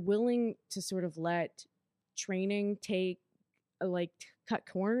let training take cut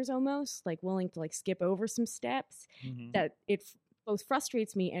corners almost, like willing to like skip over some steps, that it both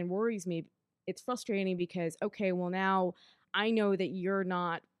frustrates me and worries me. It's frustrating because, okay, well now I know that you're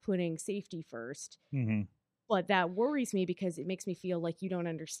not putting safety first, but that worries me because it makes me feel like you don't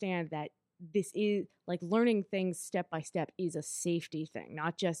understand that this is like learning things step by step is a safety thing,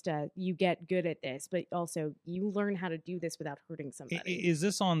 not just you get good at this, but also you learn how to do this without hurting somebody. Is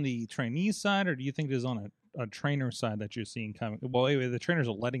this on the trainee side, or do you think it is on a trainer side that you're seeing coming? Well, anyway, the trainers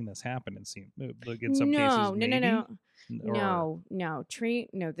are letting this happen and seem in some cases. No.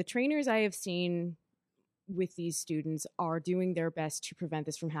 The trainers I have seen with these students are doing their best to prevent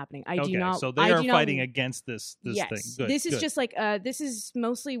this from happening. So they are fighting against this yes, thing. Good, this is just like this is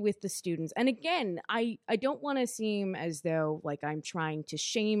mostly with the students. And again, I don't want to seem as though like I'm trying to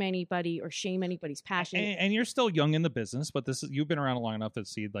shame anybody or shame anybody's passion. And you're still young in the business, but you've been around long enough to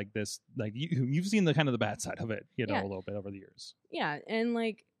see like this, like you've seen the kind of the bad side of it, a little bit over the years. Yeah, and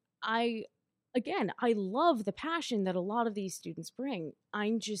like I love the passion that a lot of these students bring.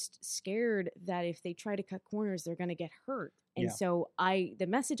 I'm just scared that if they try to cut corners, they're going to get hurt. And so the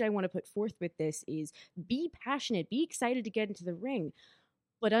message I want to put forth with this is be passionate, be excited to get into the ring,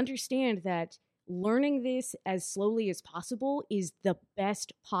 but understand that learning this as slowly as possible is the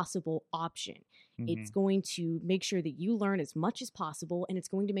best possible option. It's going to make sure that you learn as much as possible, and it's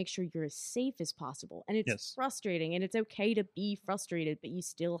going to make sure you're as safe as possible. And it's frustrating, and it's okay to be frustrated, but you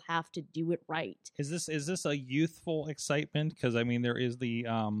still have to do it right. Is this a youthful excitement? Because I mean, there is the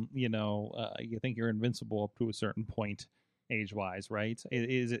you think you're invincible up to a certain point, age-wise, right?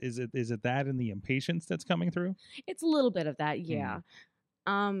 Is it that and the impatience that's coming through? It's a little bit of that, yeah.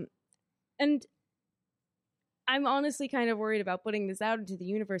 And I'm honestly kind of worried about putting this out into the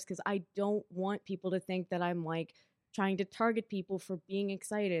universe because I don't want people to think that I'm like trying to target people for being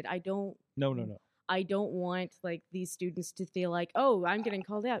excited. No. I don't want like these students to feel like, oh, I'm getting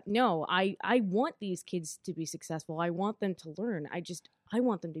called out. No, I want these kids to be successful. I want them to learn. I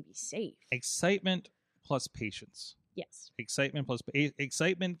want them to be safe. Excitement plus patience. Yes.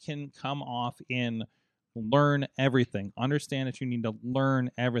 Excitement can come off in learn everything. Understand that you need to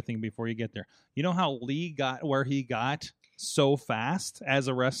learn everything before you get there. You know how Lee got where he got so fast as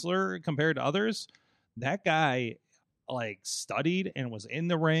a wrestler compared to others? That guy like studied and was in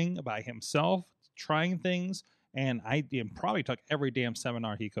the ring by himself trying things, and probably took every damn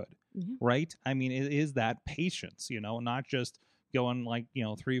seminar he could. Right? I mean, it is that patience, not just going like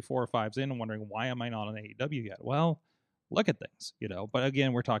 3, 4, 5s in and wondering why am I not on AEW yet? Well, look at things, but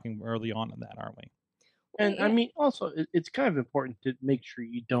again, we're talking early on in that, aren't we? And I mean, also, it's kind of important to make sure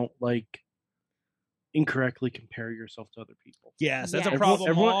you don't like incorrectly compare yourself to other people. Yes, that's Yes. a problem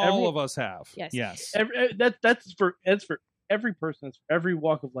Everyone- all everyone- of us have. Yes. That's for every person. That's for every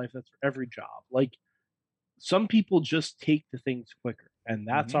walk of life. That's for every job. Like some people just take the things quicker, and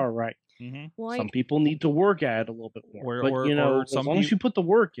that's Mhm. all right. hmm Well, Some people need to work at it a little bit more. Or- But or- you know, or as some long as peop- you put the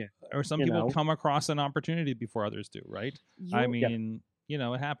work in, Or some You people know. come across an opportunity before others do, right? I your- mean, you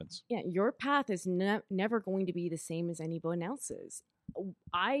know, it happens. yeah, your path is never going to be the same as anyone else's.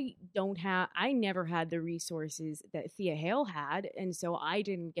 I never had the resources that Thea Hale had, and so I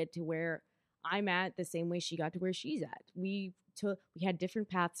didn't get to where I'm at the same way she got to where she's at. We had different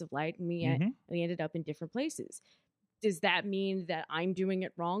paths of light, and Mhm. we ended up in different places. Does that mean that I'm doing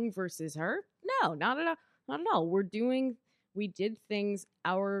it wrong versus her? No, not at all. Not at all. We did things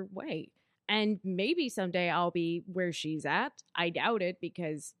our way. And maybe someday I'll be where she's at. I doubt it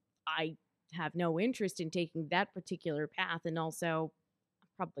because I have no interest in taking that particular path, and also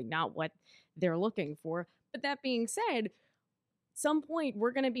probably not what they're looking for. But that being said, some point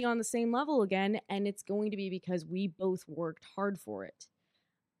we're going to be on the same level again, and it's going to be because we both worked hard for it.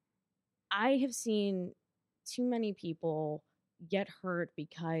 I have seen too many people get hurt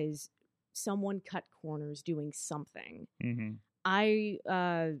because someone cut corners doing something. Mm-hmm. I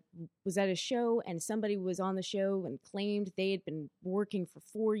was at a show, and somebody was on the show and claimed they had been working for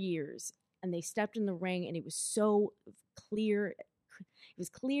 4 years, and they stepped in the ring, and it was so clear. It was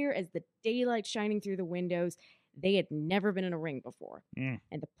clear as the daylight shining through the windows. They had never been in a ring before, and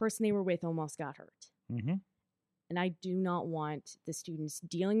the person they were with almost got hurt. Mm-hmm. And I do not want the students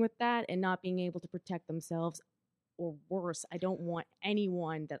dealing with that and not being able to protect themselves. Or worse, I don't want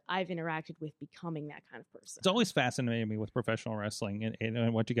anyone that I've interacted with becoming that kind of person. It's always fascinating me with professional wrestling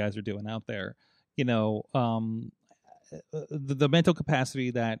and what you guys are doing out there. You know, the mental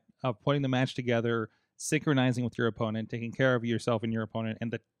capacity that of putting the match together, synchronizing with your opponent, taking care of yourself and your opponent,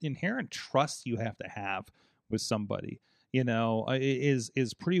 and the inherent trust you have to have with somebody, you know, is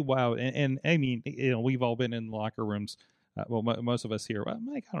pretty wild. And I mean, you know, we've all been in locker rooms. Well, most of us here. Well,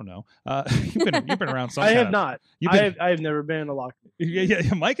 Mike, I don't know. You've been around. Some I kind have of- not. You've been, I have never been in a locker room.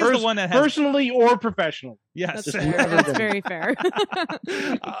 yeah. Mike is the one that has. Personally or professionally. Yes, That's fair. That's very fair.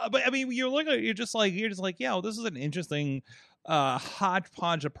 But I mean, you're just like, yeah, this is an interesting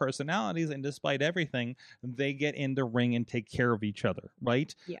hodgepodge of personalities, and despite everything, they get in the ring and take care of each other,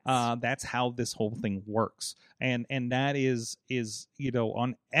 right? Yes. That's how this whole thing works, and that is you know,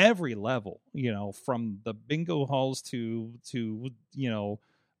 on every level, you know, from the bingo halls to you know,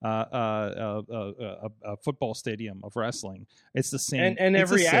 a football stadium of wrestling. It's the same, And it's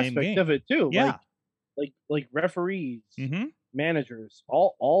the every same aspect game. of it too. Yeah. Like referees, Mm-hmm. managers,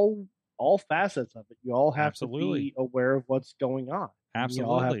 all facets of it. You all have Absolutely. to be aware of what's going on. You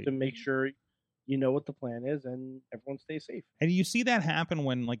all Absolutely. have to make sure you know what the plan is and everyone stays safe. And you see that happen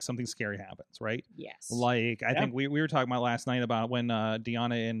when like something scary happens, right? Yes. Like I Yeah. think we were talking about last night about when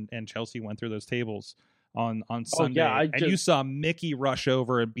Deanna and Chelsea went through those tables on Sunday, and you saw Mickey rush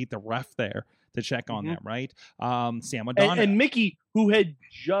over and beat the ref there to check on Mhm. them, right? Sam Madonna. And Mickey, who had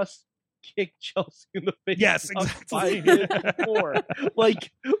just kicked Chelsea in the face, Yes, about exactly. 5 minutes before,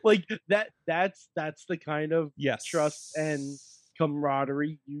 like that's the kind of yes, trust and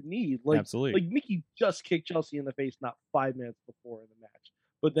camaraderie you need. Like absolutely. like Mickey just kicked Chelsea in the face not 5 minutes before in the match,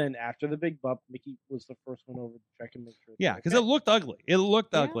 but then after the big bump, Mickey was the first one over to check and make sure. Yeah, because it looked ugly. It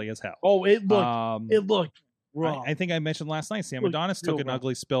looked Yeah. ugly as hell. Oh, it looked wrong. I think I mentioned last night, Sam Looked Adonis took real an wrong.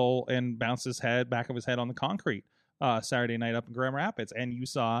 ugly spill and bounced his back of his head on the concrete Saturday night up in Grand Rapids, and you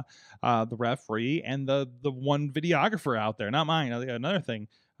saw the referee and the one videographer out there, not mine. Another thing,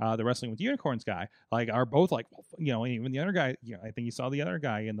 the Wrestling with Unicorns guy, like are both like, you know, even the other guy, you know, I think you saw the other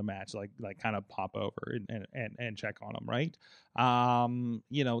guy in the match, like kind of pop over and check on him, right?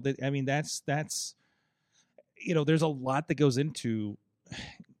 You know, I mean, that's you know, there's a lot that goes into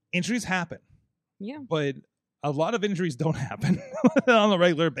injuries happen. Yeah. But a lot of injuries don't happen on a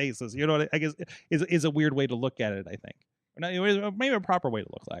regular basis. You know what I guess is a weird way to look at it, I think. Or maybe a proper way to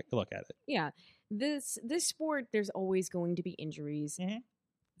look at it. Yeah. This sport, there's always going to be injuries. Mhm.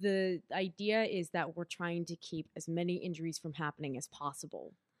 The idea is that we're trying to keep as many injuries from happening as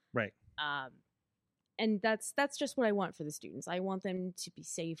possible. Right. And that's just what I want for the students. I want them to be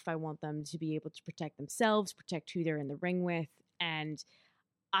safe. I want them to be able to protect themselves, protect who they're in the ring with, and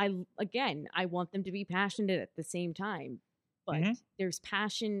I want them to be passionate at the same time. But Mhm. there's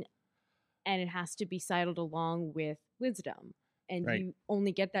passion, and it has to be sidled along with wisdom. And Right. you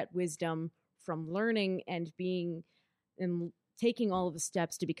only get that wisdom from learning and being and taking all of the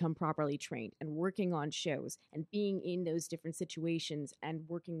steps to become properly trained and working on shows and being in those different situations and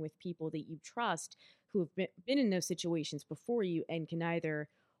working with people that you trust who have been in those situations before you and can either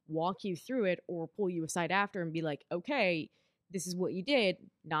walk you through it or pull you aside after and be like, okay, this is what you did,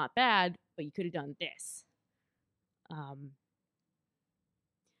 not bad, but you could have done this.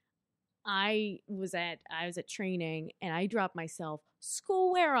 I was at training and I dropped myself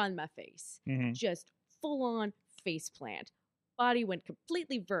square on my face, just full on face plant. Body went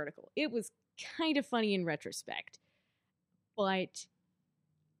completely vertical. It was kind of funny in retrospect, but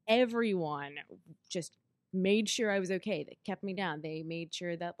everyone just made sure I was okay. They kept me down. They made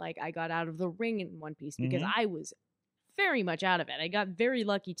sure that like I got out of the ring in one piece because I was very much out of it. I got very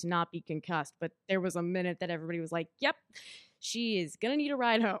lucky to not be concussed, but there was a minute that everybody was like, yep, she is going to need a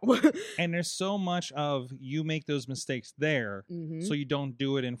ride home. And there's so much of you make those mistakes there so you don't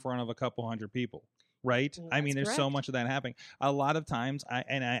do it in front of a couple hundred people. Right? I mean, there's so much of that happening. A lot of times,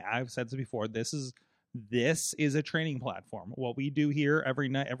 I've said this before, this is a training platform. What we do here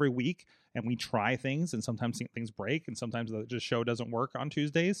every week, and we try things, and sometimes things break, and sometimes the show doesn't work on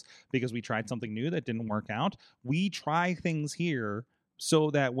Tuesdays because we tried something new that didn't work out. We try things here so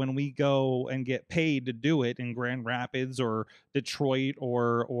that when we go and get paid to do it in Grand Rapids or Detroit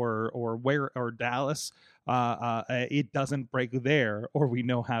or Dallas, it doesn't break there, or we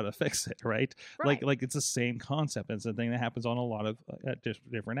know how to fix it, right? Like it's the same concept. It's a thing that happens on a lot of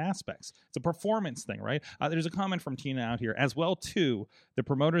different aspects. It's a performance thing, right? There's a comment from Tina out here as well too. The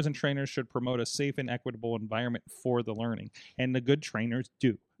promoters and trainers should promote a safe and equitable environment for the learning, and the good trainers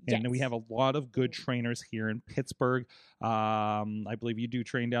do. And we have a lot of good trainers here in Pittsburgh. I believe you do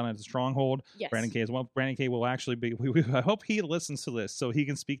train down at the Stronghold. Yes. Brandon K as well. Brandon K will actually be, I hope he listens to this so he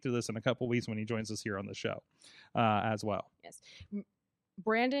can speak to this in a couple weeks when he joins us here on the show as well. Yes.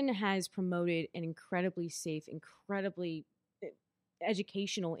 Brandon has promoted an incredibly safe, incredibly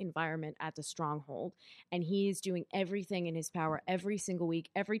educational environment at the Stronghold, and he is doing everything in his power every single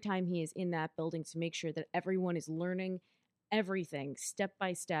week, every time he is in that building, to make sure that everyone is learning everything step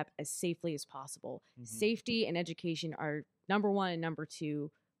by step as safely as possible. Safety and education are number one and number two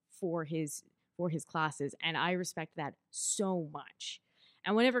for his classes, and I respect that so much.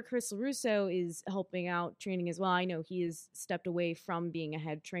 And whenever Chris LaRusso is helping out training as well, I know he has stepped away from being a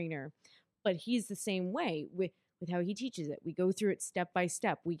head trainer, but he's the same way with how he teaches it. We go through it step by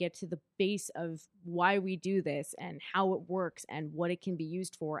step. We get to the base of why we do this and how it works and what it can be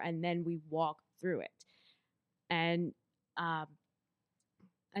used for, and then we walk through it. And I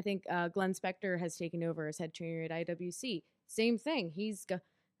think Glenn Spector has taken over as head trainer at IWC. Same thing.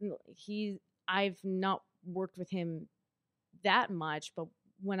 I've not worked with him that much, but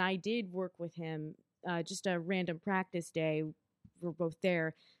when I did work with him, just a random practice day, we're both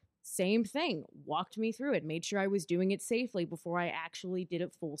there. Same thing. Walked me through it. Made sure I was doing it safely before I actually did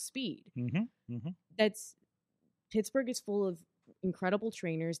it full speed. Pittsburgh is full of incredible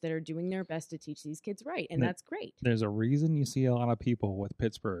trainers that are doing their best to teach these kids right, and that's great. There's a reason you see a lot of people with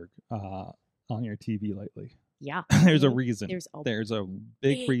Pittsburgh on your TV lately. Yeah. There's a reason. There's a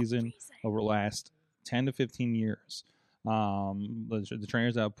big reason over the last 10 to 15 years. The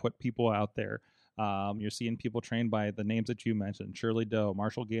trainers that have put people out there. You're seeing people trained by the names that you mentioned: Shirley Doe,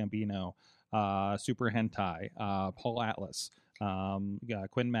 Marshall Gambino, Super Hentai, Paul Atlas,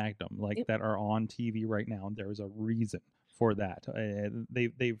 Quinn Magnum, that are on TV right now. And there's a reason for that.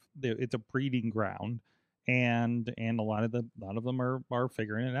 It's a breeding ground, and a lot of them are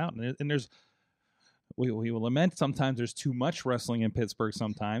figuring it out. And there's we will lament sometimes there's too much wrestling in Pittsburgh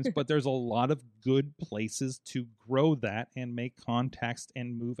sometimes, but there's a lot of good places to grow that and make contacts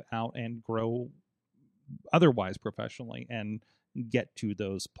and move out and grow otherwise professionally and get to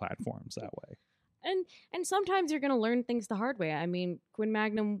those platforms that way. And sometimes you're going to learn things the hard way. I mean, Quinn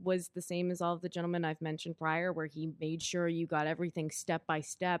Magnum was the same as all of the gentlemen I've mentioned prior, where he made sure you got everything step by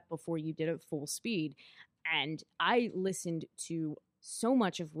step before you did it full speed. And I listened to so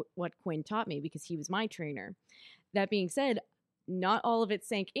much of what Quinn taught me because he was my trainer. That being said, not all of it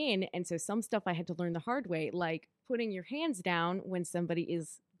sank in, and so some stuff I had to learn the hard way, like putting your hands down when somebody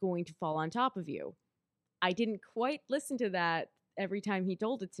is going to fall on top of you. I didn't quite listen to that every time he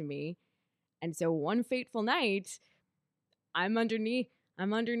told it to me. And so one fateful night, I'm underneath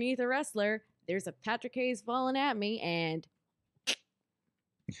a wrestler. There's a Patrick Hayes falling at me, and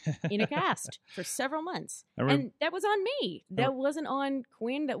in a cast for several months. And that was on me. That wasn't on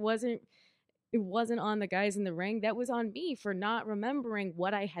Quinn. It wasn't on the guys in the ring. That was on me for not remembering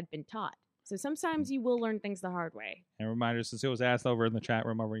what I had been taught. So sometimes you will learn things the hard way. And reminder, since it was asked over in the chat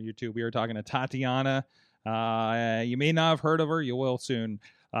room over on YouTube, we were talking to Tatiana. You may not have heard of her. You will soon.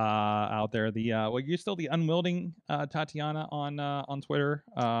 out there. The well, you're still the unwielding Tatiana on Twitter,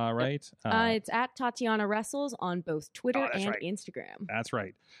 right? It's at Tatiana Wrestles on both Twitter that's and right. Instagram. That's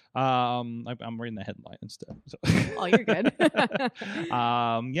right. I'm reading the headline instead. So. Oh, you're good.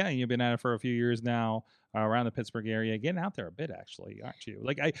 Yeah, you've been at it for a few years now. Around the Pittsburgh area, getting out there a bit, actually, aren't you?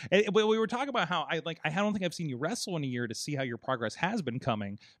 Like we were talking about how I don't think I've seen you wrestle in a year to see how your progress has been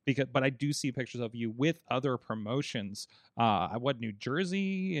coming, but I do see pictures of you with other promotions. New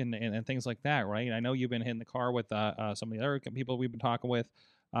Jersey and things like that, right? I know you've been hitting the car with some of the other people we've been talking with,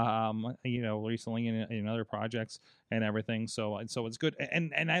 recently in other projects and everything. So it's good,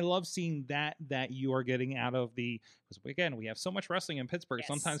 and I love seeing that you are getting out of because again, we have so much wrestling in Pittsburgh. Yes.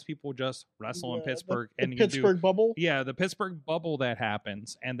 Sometimes people just wrestle in Yeah, Pittsburgh the and Pittsburgh bubble. yeah, the Pittsburgh bubble that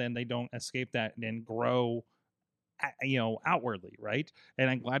happens, and then they don't escape that and then grow, outwardly, right? And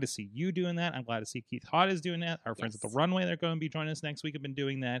I'm glad to see you doing that. I'm glad to see Keith Hott is doing that. Our friends at the Yes. Runway, they're going to be joining us next week, have been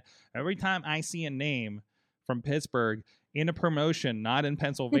doing that. Every time I see a name from Pittsburgh in a promotion not in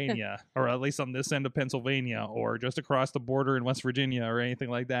Pennsylvania, or at least on this end of Pennsylvania, or just across the border in West Virginia or anything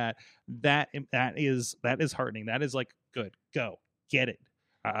like that, that is heartening. That is like, good, go get it.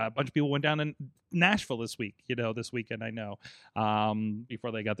 A bunch of people went down to Nashville this weekend, I know,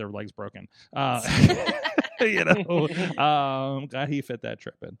 before they got their legs broken. Glad he fit that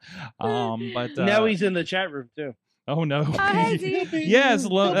trip in. But Now he's in the chat room too. oh no. Hi, Z. Yes,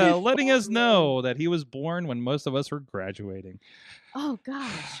 letting us know that he was born when most of us were graduating. Oh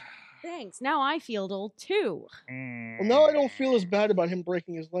gosh. Thanks. Now I feel old too. Well, now I don't feel as bad about him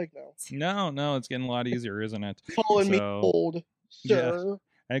breaking his leg now. No, it's getting a lot easier, isn't it? Calling me So- old, sir.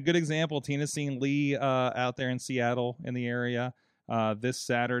 A good example, Tina's seeing Lee out there in Seattle in the area this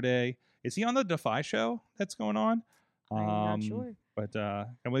Saturday. Is he on the Defy show that's going on? I'm not sure. But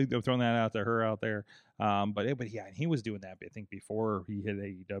and we've thrown that out to her out there. But yeah, he was doing that, I think, before he hit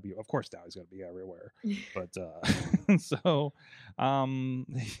AEW. Of course, now he's going to be everywhere. But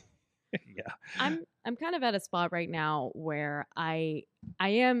yeah. I'm kind of at a spot right now where I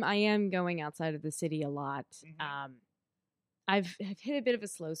am going outside of the city a lot. Mhm. I've hit a bit of a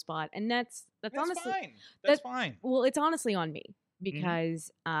slow spot, and that's honestly fine. That's fine. well, it's honestly on me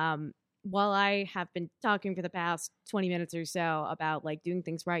because while I have been talking for the past 20 minutes or so about like doing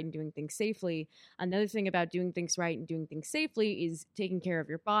things right and doing things safely, another thing about doing things right and doing things safely is taking care of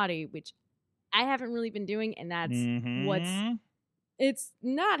your body, which I haven't really been doing, and that's Mhm. it's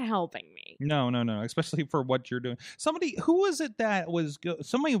not helping me. No, especially for what you're doing. Who was it that was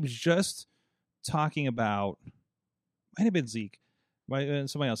somebody was just talking about, might have been Zeke,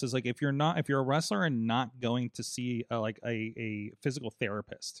 somebody else is like, if you're a wrestler and not going to see a physical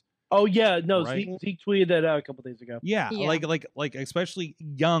therapist. Oh yeah, no, Right. Zeke tweeted that out a couple days ago. Yeah, Yeah. like especially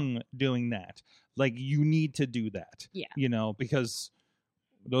young doing that. Like, you need to do that. Yeah. Because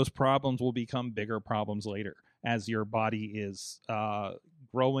those problems will become bigger problems later as your body is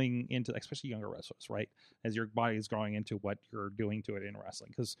growing into, especially younger wrestlers, right? As your body is growing into what you're doing to it in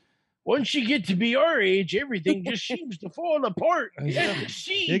wrestling. Because Once you get to be our age, everything just seems to fall apart. Yeah.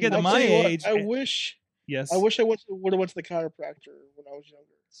 See, You get to I'll my tell you what, age. I wish Yes. I would have went to the chiropractor when I was younger.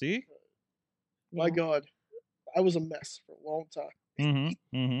 See? My Yeah. God, I was a mess for a long time.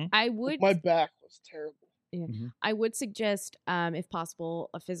 Mm-hmm. I would My back was terrible. I would suggest, if possible,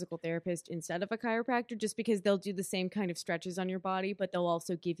 a physical therapist instead of a chiropractor, just because they'll do the same kind of stretches on your body, but they'll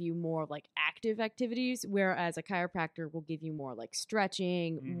also give you more like active activities, whereas a chiropractor will give you more like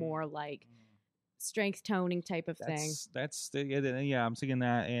stretching, more like strength toning type of thing. Yeah, I'm seeing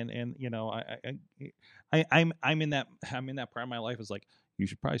that, and I'm in that part of my life is like, you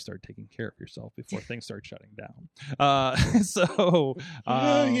should probably start taking care of yourself before things start shutting down.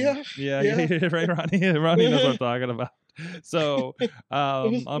 Yeah, right, Ronnie. Ronnie knows what I'm talking about. So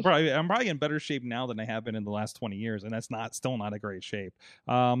I'm probably in better shape now than I have been in the last 20 years, and that's still not a great shape.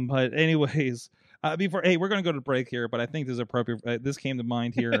 But anyways, we're going to go to break here, but I think this is appropriate. This came to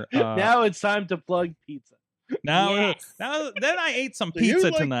mind here. now it's time to plug pizza. Now, Yes. then I ate some Do you pizza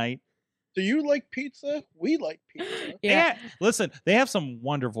like- tonight. Do you like pizza? We like pizza. Yeah. Listen, they have some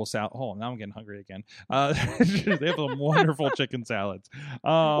wonderful salad. Oh, now I'm getting hungry again. They have some wonderful chicken salads.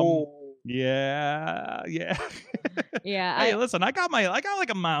 Oh, Yeah. Yeah. Hey, listen, I got like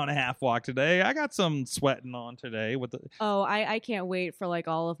a mile and a half walk today. I got some sweating on today with the. I can't wait for like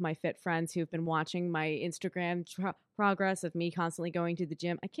all of my fit friends who've been watching my Instagram progress of me constantly going to the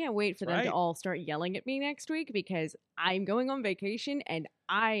gym. I can't wait for them Right. to all start yelling at me next week because I'm going on vacation and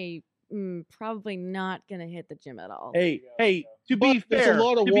probably not gonna hit the gym at all. Hey, to but be fair, there's a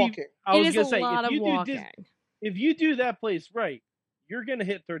lot of to be- walking. I It was is gonna a say, lot if of you walking. if you do that place right, you're gonna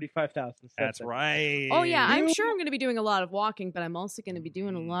hit 35,000 steps. That's right. Oh yeah, I'm You- sure I'm going to be doing a lot of walking, but I'm also going to be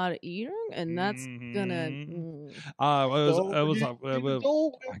doing a lot of eating, and that's gonna. I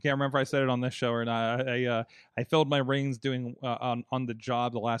can't remember if I said it on this show or not. I filled my reins doing on the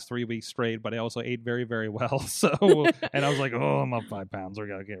job the last 3 weeks straight, but I also ate very, very well. So, and I was like, oh, I'm up 5 pounds. We're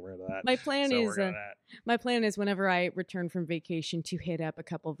gonna get rid of that. My plan So is we're doing that. my plan is whenever I return from vacation to hit up a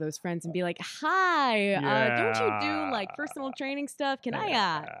couple of those friends and be like, "Hi, don't you do like personal training stuff? Can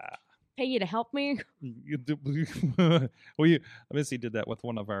I pay you to help me?" Missy did that with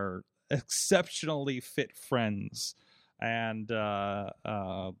one of our exceptionally fit friends, and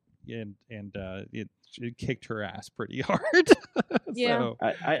it kicked her ass pretty hard. Yeah. So,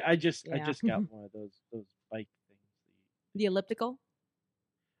 I just Yeah. got one of those bike things. The elliptical.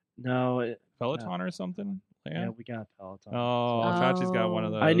 No, Peloton or something. yeah, we got Peloton. Oh, Chachi's got one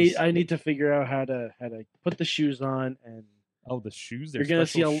of those. I need to figure out how to put the shoes on, and Oh, the shoes. you're They're gonna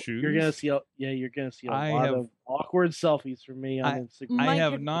see special a, shoes. you're gonna see a, yeah, you're gonna see a I lot have- of awkward selfies from me on Instagram. I Mike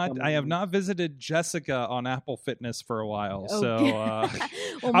have had- not. I have not visited Jessica on Apple Fitness for a while. Oh, So,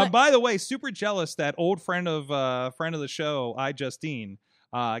 well, by the way, super jealous that old friend of the show, Justine,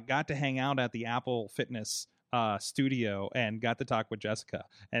 got to hang out at the Apple Fitness studio and got to talk with Jessica,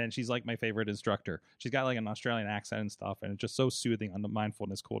 and she's like my favorite instructor. She's got like an Australian accent and stuff, and it's just so soothing on the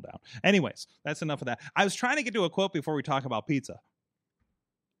mindfulness cool down. Anyways, that's enough of that. I was trying to get to a quote before we talk about pizza.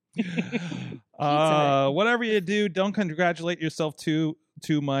 Whatever you do, don't congratulate yourself too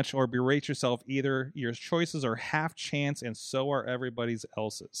much or berate yourself either. Your choices are half chance, and so are everybody's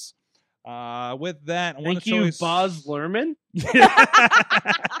else's. With that, Thank you, Boz Lerman.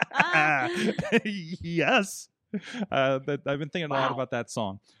 Yes. I've been thinking a lot about that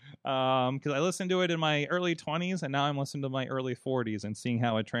song because I listened to it in my early 20s, and now I'm listening to my early 40s and seeing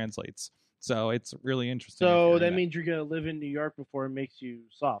how it translates. So it's really interesting. So hearing that means you're gonna live in New York before it makes you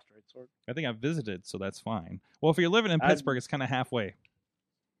soft, right? Sort. I think I've visited, so that's fine. Well, if you're living in Pittsburgh, it's kind of halfway.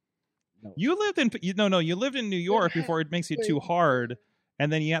 No. You lived in you lived in New York before it makes you too hard,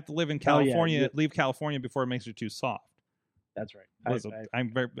 and then you have to live in Oh, yeah, California, yeah. leave California before it makes you too soft. That's right. Listen,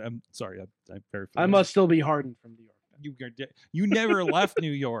 I'm sorry. I'm very. I must still be hardened from New York. You never left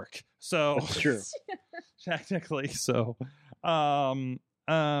New York, so That's true. technically. So,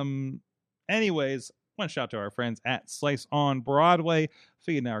 anyways, I want to shout out to our friends at Slice on Broadway,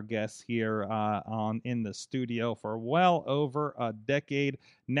 feeding our guests here in the studio for well over a decade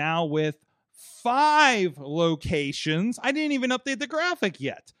now, with 5 locations. I didn't even update the graphic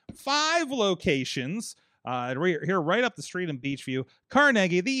yet. 5 locations. Here right up the street in Beachview,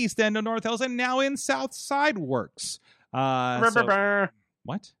 Carnegie, the East End of North Hills, and now in South Side Works. What?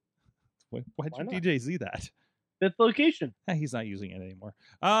 Why'd Why you not? DJ Z that? Fifth location. He's not using it anymore.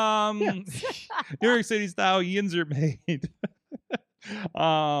 New York City style yins are made.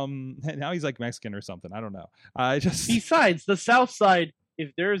 Now he's like Mexican or something. I don't know. Besides, the South Side,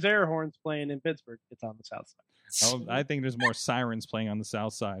 if there's air horns playing in Pittsburgh, it's on the South Side. I think there's more sirens playing on the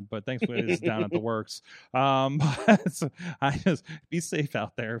south side, but thankfully it's down at the works. But I just be safe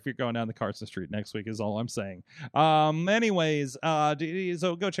out there if you're going down the Carson Street next week is all I'm saying. Anyways,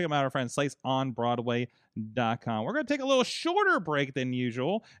 so go check them out, our friends, sliceonbroadway.com. We're going to take a little shorter break than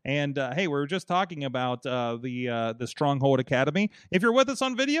usual. And hey, we were just talking about the Stronghold Academy. If you're with us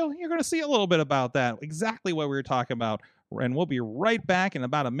on video, you're going to see a little bit about that, exactly what we were talking about. And we'll be right back in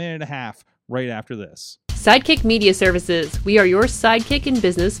about a minute and a half right after this. Sidekick Media Services. We are your sidekick in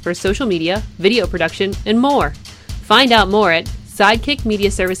business for social media, video production, and more. Find out more at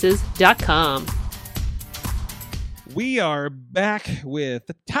sidekickmediaservices.com. We are back with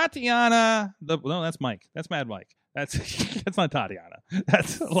Tatiana. No, that's Mike. That's Mad Mike. That's not Tatiana.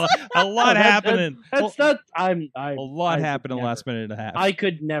 That's a lot happening. That's not. A lot happened in the last minute and a half. I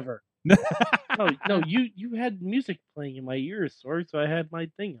could never. No, you had music playing in my ears, Sorg, so I had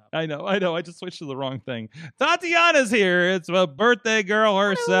my thing up. I know. I just switched to the wrong thing. Tatiana's here. It's a birthday girl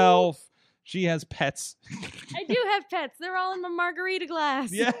herself. Hello. She has pets. I do have pets. They're all in the margarita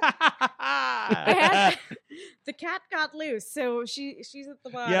glass. Yeah. The cat got loose, so she's at the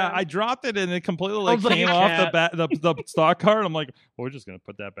bottom. Yeah, I dropped it and it completely Sounds like came a off cat. the stock card. I'm like, well, we're just gonna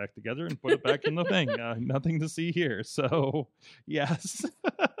put that back together and put it back in the thing. Nothing to see here. So yes.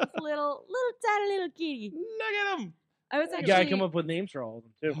 little tiny little kitty. Look at him. I was You actually gotta come up with names for all of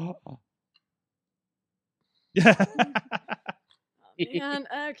them too. Yeah. Man,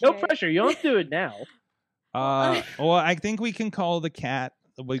 okay. No pressure. You don't do it now. Well, I think we can call the cat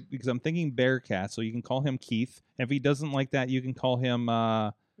because I'm thinking Bear Cat, so you can call him Keith. If he doesn't like that, you can call him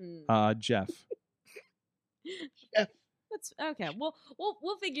Jeff. That's That's okay.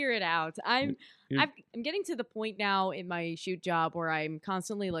 We'll figure it out. I'm getting to the point now in my shoot job where I'm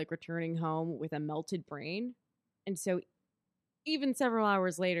constantly like returning home with a melted brain, and so even several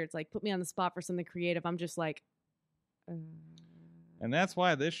hours later, it's like put me on the spot for something creative. I'm just like, And that's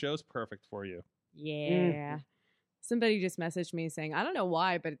why this show's perfect for you. yeah. Somebody just messaged me saying, I don't know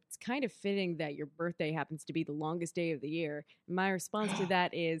why, but it's kind of fitting that your birthday happens to be the longest day of the year. My response to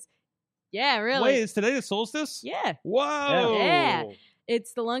that is, yeah, really. Wait, is today the solstice? Yeah. Whoa. Yeah.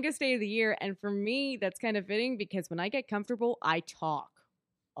 It's the longest day of the year. And for me, that's kind of fitting because when I get comfortable, I talk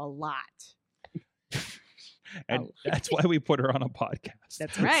a lot. And that's why we put her on a podcast.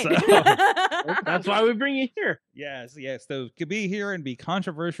 That's right. So, That's why we bring you here. yes. So could be here and be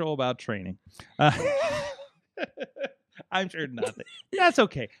controversial about training. I'm sure nothing. That's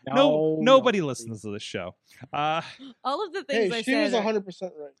okay. Nobody listens to this show. All of the Hey, things I she said. was 100%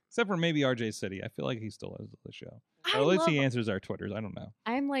 right. Except for maybe RJ City. I feel like he still listens to the show. I Or at least he love- answers our Twitters. I don't know.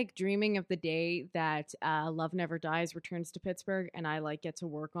 I'm like dreaming of the day that Love Never Dies returns to Pittsburgh and I like get to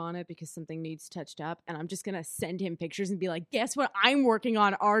work on it because something needs touched up. And I'm just going to send him pictures and be like, guess what I'm working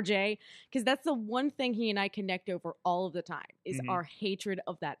on, RJ? Because that's the one thing he and I connect over all of the time is our hatred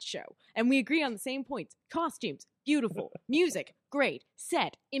of that show. And we agree on the same points. Costumes, beautiful. Music, great.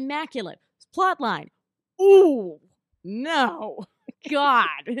 Set, immaculate. Plotline, ooh, no.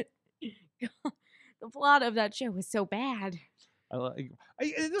 God. The plot of that show is so bad.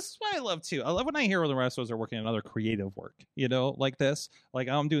 This is what I love too. I love when I hear when the rest of us are working on other creative work, like this. Like,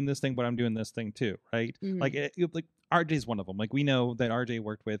 I'm doing this thing, but I'm doing this thing too, right? Like RJ's one of them. Like, we know that RJ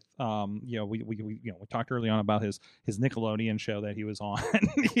worked with, we talked early on about his Nickelodeon show that he was on,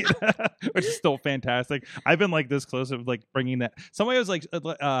 which is still fantastic. I've been like this close of like bringing that. Somebody was like,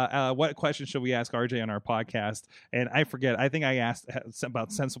 what question should we ask RJ on our podcast? And I forget. I think I asked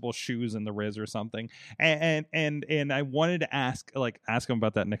about sensible shoes in the Riz or something. And I wanted to ask him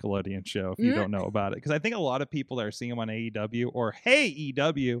about that Nickelodeon show if you don't know about it, because I think a lot of people that are seeing him on AEW or Hey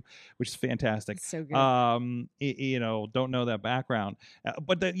EW, which is fantastic. It's so good. Don't know that background,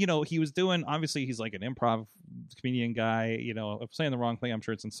 but he was doing, obviously he's like an improv comedian guy. If I'm saying the wrong thing, I'm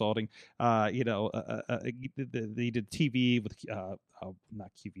sure it's insulting. He did TV with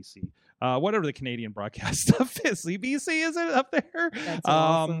not QVC, whatever the Canadian broadcast stuff is. CBC, is it up there? That's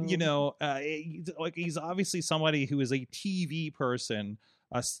awesome. He's obviously somebody who is a TV person,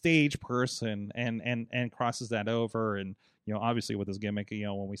 a stage person, and crosses that over. And obviously with his gimmick,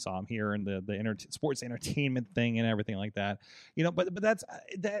 when we saw him here and the sports entertainment thing and everything like that, but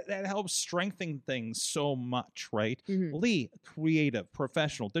that helps strengthen things so much, right? Lee, creative,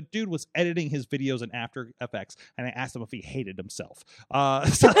 professional. The dude was editing his videos in After Effects, and I asked him if he hated himself.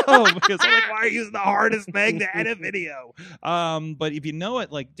 Because I'm like, why are you using the hardest thing to edit video? But if you know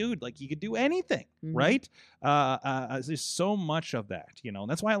it, like, dude, like, you could do anything, right? There's so much of that, and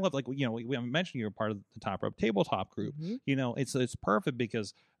that's why I love, like, we haven't mentioned you're part of the Top Rope Tabletop group. It's perfect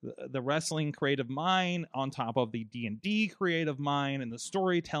because the wrestling creative mind on top of the D&D creative mind and the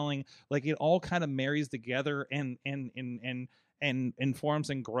storytelling, like, it all kind of marries together and informs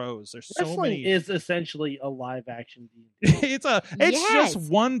and grows. There's so Wrestling many. is essentially a live action D&D. It's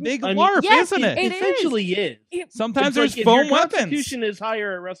just one big I mean, LARP, yes, isn't it? it essentially is. Sometimes It's there's like, foam if your weapons. Constitution is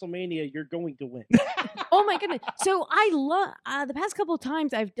higher at WrestleMania, you're going to win. Oh my goodness. So I love the past couple of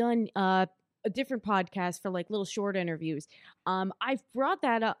times I've done a different podcast for like little short interviews. I've brought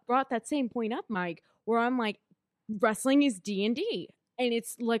that same point up, Mike, where I'm like, wrestling is D&D. And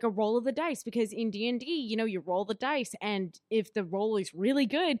it's like a roll of the dice, because in D&D, you roll the dice, and if the roll is really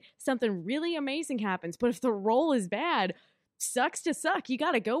good, something really amazing happens. But if the roll is bad, sucks to suck. You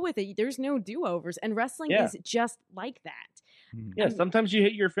got to go with it. There's no do-overs, and wrestling is just like that. Yeah, sometimes you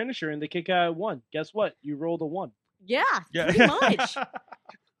hit your finisher and they kick out at 1. Guess what? You rolled a 1. Yeah, pretty much.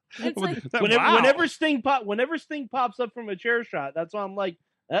 It's like, Whenever Sting pops up from a chair shot, that's why I'm like,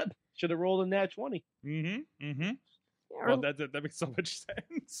 should have rolled a nat 20. Well, that makes so much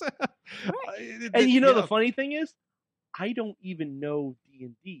sense. And the funny thing is, I don't even know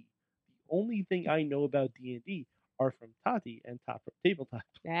D&D. The only thing I know about D&D are from Tati and Top Rope Tabletop.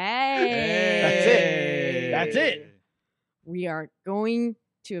 hey, That's it. We are going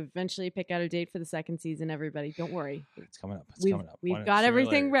to eventually pick out a date for the second season, everybody. Don't worry. It's coming up. We've got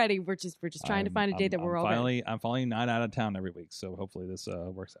everything ready. We're just trying to find a date that we're all ready. I'm finally not out of town every week, so hopefully this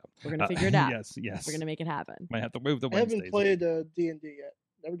works out. We're gonna figure it out. Yes. We're gonna make it happen. Might have to move the I Wednesdays. haven't played D&D yet.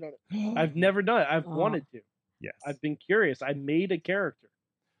 Never done it. I've never done it. I've wanted to. Yes. I've been curious. I made a character.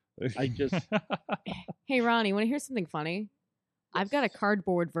 I just... Hey, Ronnie, want to hear something funny? I've got a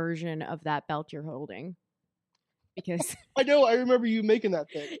cardboard version of that belt you're holding. because I know. I remember you making that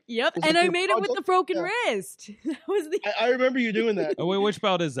thing. yep, Was and it I your made it with the project? broken Yeah. wrist. That was the I remember you doing that. Oh wait, which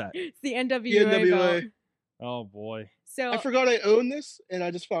belt is that? it's the NWA, The belt. NWA. Oh boy. So I forgot I owned this, and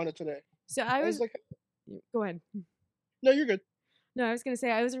I just found it today. I I was was like, go ahead. no, you're good. No, I was gonna say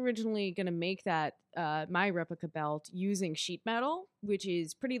I was originally gonna make that my replica belt using sheet metal, which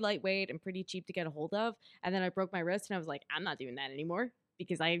is pretty lightweight and pretty cheap to get a hold of. And then I broke my wrist, and I was like, I'm not doing that anymore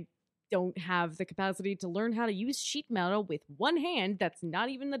because I don't have the capacity to learn how to use sheet metal with one hand. That's not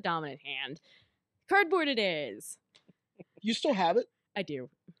even the dominant hand. Cardboard, it is. You still have it? I do.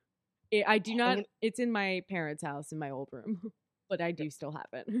 I do not. gonna- It's in my parents' house in my old room, but I do still have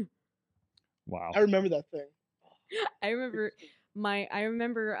it. Wow. I remember that thing. I remember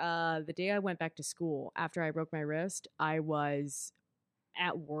the day I went back to school after I broke my wrist. I was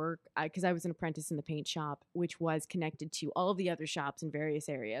at work because I was an apprentice in the paint shop, which was connected to all of the other shops in various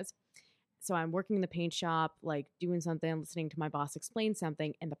areas. So I'm working in the paint shop, like doing something, listening to my boss explain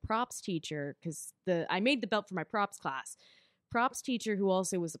something, and the props teacher, because I made the belt for my props class. Props teacher, who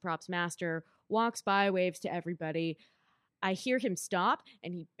also was the props master, walks by, waves to everybody. I hear him stop,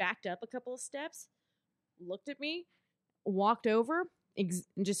 and he backed up a couple of steps, looked at me, walked over, and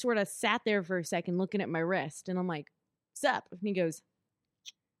just sort of sat there for a second looking at my wrist. And I'm like, sup? And he goes,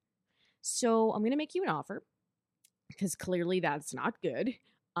 so I'm going to make you an offer, because clearly that's not good.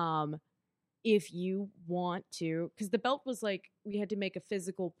 If you want to, because the belt was like, we had to make a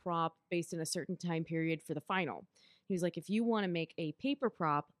physical prop based in a certain time period for the final. He was like, if you want to make a paper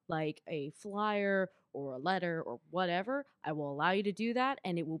prop, like a flyer or a letter or whatever, I will allow you to do that,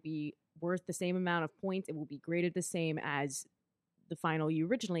 and it will be worth the same amount of points. It will be graded the same as the final you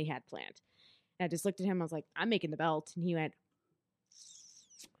originally had planned. And I just looked at him. I was like, I'm making the belt. And he went,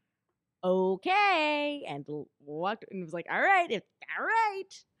 okay. And walked and was like, all right. All right.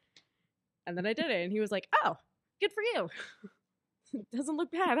 And then I did it. And he was like, oh, good for you. Doesn't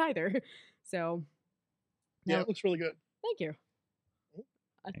look bad either. So, Yeah, no, it looks really good. thank you.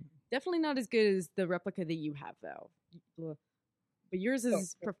 Definitely not as good as the replica that you have, though. But yours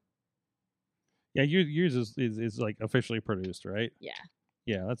is, Yeah, yours is like officially produced, right? yeah.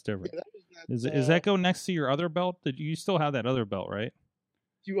 Yeah, that's different. Yeah, that was Is that go next to your other belt? Did you still have that other belt, right?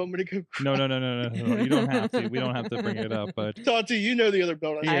 Do you want me to go? No. You don't have to. We don't have to bring it up, but Tati, you know the other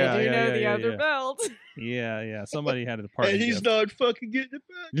belt. I Yeah, I do know the yeah, other yeah. belt. yeah. Somebody had a party. and he's gift. not fucking getting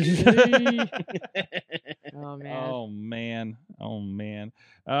it back. Oh, man. Oh man.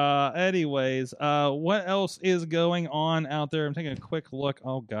 Anyways, what else is going on out there? I'm taking a quick look.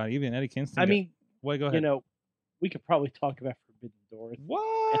 Oh god, even Eddie Kingston. I mean, wait, go ahead. we could probably talk about Forbidden Doors.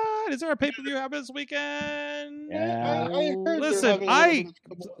 What is there a pay per view happen this weekend? Yeah. I heard they're Listen, having a little bit of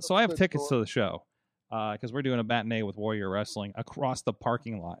trouble so I have with tickets to door. the show because we're doing a matinee with Warrior Wrestling across the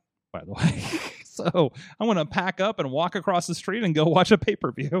parking lot, by the way. So I'm going to pack up and walk across the street and go watch a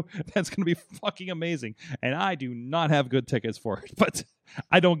pay-per-view. That's going to be fucking amazing. And I do not have good tickets for it, but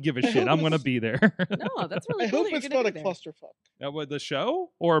I don't give a shit. I'm going to be there. No, that's really I cool. hope that you're it's gonna not a be there. clusterfuck. With the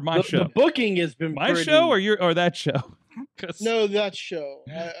show or my show? The booking has been My pretty... show or that show? 'Cause No, that show.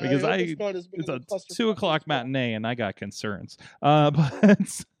 Because I hope it's not as big it's of a clusterfuck 2 o'clock as well. matinee and I got concerns. But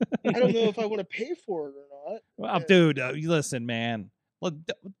I don't know if I want to pay for it or not. well, Yeah. dude, listen, man.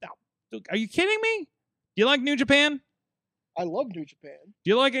 Look, are you kidding me? Do you like New Japan? I love New Japan. Do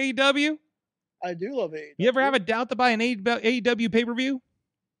you like AEW? I do love AEW. You ever have a doubt to buy an AEW pay-per-view?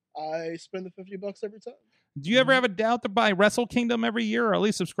 I spend the $50 every time. Do you ever have a doubt to buy Wrestle Kingdom every year, or at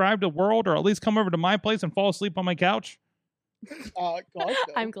least subscribe to World, or at least come over to my place and fall asleep on my couch? God, no.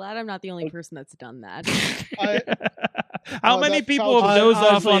 I'm glad I'm not the only person that's done that. How Oh, many that people couch- have dozed off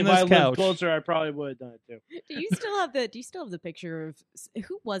Honestly, on if I this lived couch? closer, I probably would have done it too. Do you still have the picture of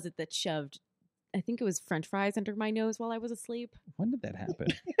who was it that shoved? I think it was French fries under my nose while I was asleep. When did that happen?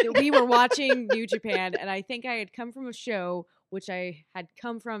 We were watching New Japan, and I think I had come from a show, which I had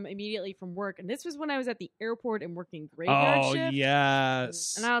come from immediately from work. And this was when I was at the airport and working graveyard Oh, shift.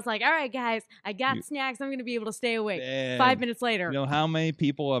 yes. And I was like, all right, guys, I got You- snacks. I'm going to be able to stay awake. Man. 5 minutes later. You know how many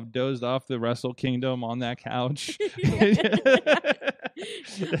people have dozed off the Wrestle Kingdom on that couch?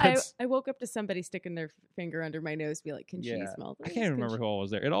 That's- I woke up to somebody sticking their finger under my nose to be like, can she smell I this? can't even remember who all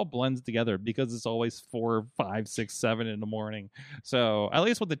was there. It all blends together because it's always 4, 5, 6, 7 in the morning. So at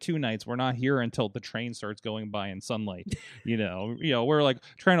least with the 2 nights, we're not here until the train starts going by in sunlight. you know, we're like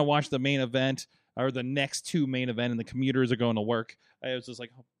trying to watch the main event or the next 2 main event, and the commuters are going to work. I was just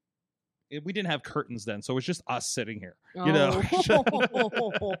like, we didn't have curtains then, so it's just us sitting here. You know.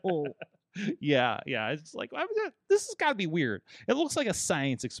 Oh. Yeah. It's like this has got to be weird. It looks like a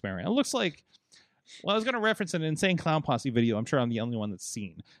science experiment. It looks like Well, I was going to reference an Insane Clown Posse video. I'm sure I'm the only one that's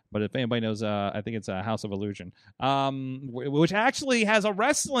seen. But if anybody knows, I think it's House of Illusion, which actually has a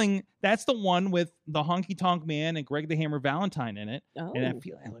wrestling. That's the one with the Honky Tonk Man and Greg the Hammer Valentine in it. Oh. And I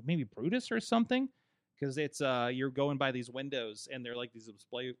feel like maybe Brutus or something. Because it's you're going by these windows, and they're like these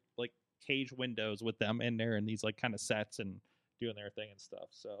display like cage windows with them in there, and these like kind of sets and doing their thing and stuff.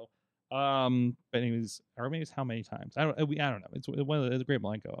 So, but anyways, or maybe it's how many times? I don't know. It's one of the Great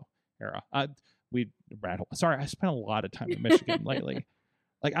Malenko era. Sorry, I spent a lot of time in Michigan lately.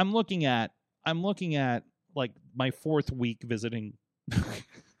 Like I'm looking at like my third week visiting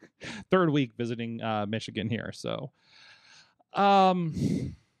Michigan here. So,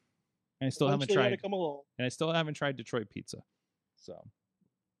 and I still haven't Eventually, tried. gotta come along. And I still haven't tried Detroit pizza. So,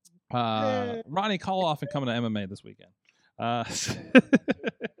 Ronnie, call off and come to MMA this weekend.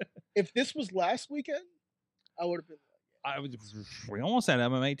 If this was last weekend, I would have been. We almost had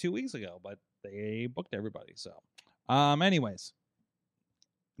MMA 2 weeks ago, but they booked everybody. So, anyways,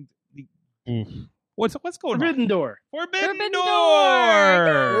 what's going Forbidden Door. on? Forbidden Door!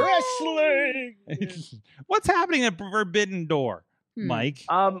 Door. Wrestling. What's happening at Forbidden Door, Mike?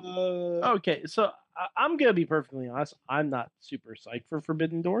 Okay, so I'm gonna be perfectly honest. I'm not super psyched for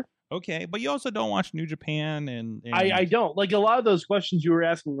Forbidden Door. Okay, but you also don't watch New Japan and I don't like a lot of those questions you were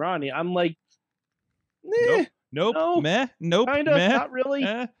asking Ronnie. I'm like, eh, Nope. No. Meh. Nope. kinda, Meh. not really.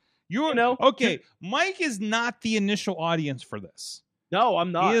 You know. Okay. Mike is not the initial audience for this. No,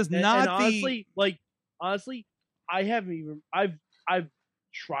 I'm not. He is And not honestly, I haven't even. I've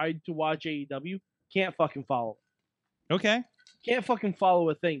tried to watch AEW. Can't fucking follow. Okay. Can't fucking follow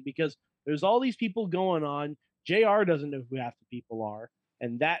a thing because there's all these people going on. JR doesn't know who half the people are,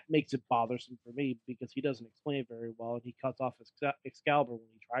 and that makes it bothersome for me because he doesn't explain it very well, and he cuts off Excalibur when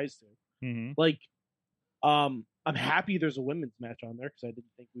he tries to. Mm-hmm. Like, I'm happy there's a women's match on there because I didn't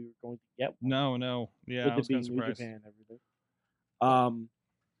think we were going to get one. No. Yeah, with I it was being kind of New surprised. Japan and everything.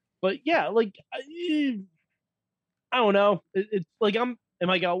 But yeah, like I don't know. It's like am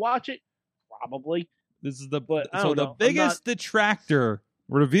I gonna watch it? Probably. This is the But I so don't the know. I'm biggest detractor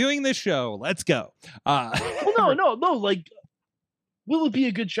reviewing the show. Let's go. Well, no. Like, will it be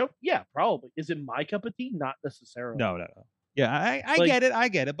a good show? Yeah, probably. Is it my cup of tea? Not necessarily. No. Yeah, I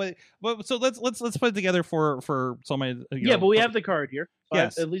Like- get it. But so let's put it together for somebody. Yeah, but we have the card here. So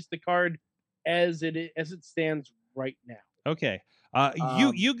Yes. at least the card as it stands right now. Okay. Um,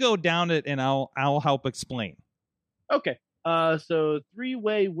 You go down it, and I'll help explain. Okay. So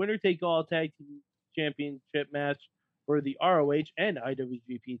 3-way winner take all tag team championship match for the ROH and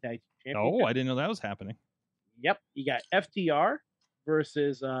IWGP tag team championship. Oh, I didn't know that was happening. Yep. You got FTR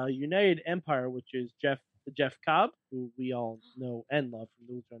versus United Empire, which is Jeff Cobb, who we all know and love from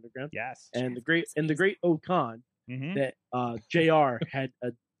the Lucha Underground, Yes. and the great Okan Mm-hmm. that JR had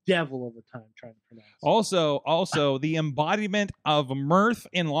a devil of a time trying to pronounce. Also, the embodiment of mirth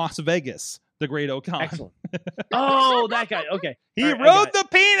in Las Vegas, the great O'Connor. Excellent. Oh, that guy. Okay. He All right, rode the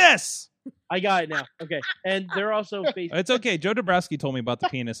penis. I got it now. Okay. And they're also facing. It's okay. Joe Dabrowski told me about the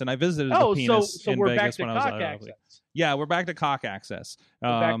penis, and I visited Oh, the so penis in we're Vegas back to when I was cock out. access. Yeah, we're back to cock access.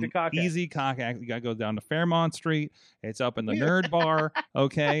 Back to cock Easy cock access. You got to go down to Fairmont Street. It's up in the Yeah. Nerd Bar.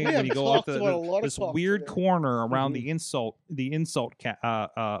 Okay, We when you have go up talked about a lot of this talks weird today. corner around Mhm. the insult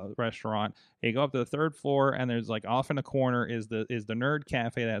restaurant. You go up to the third floor, and there's like off in a corner is the Nerd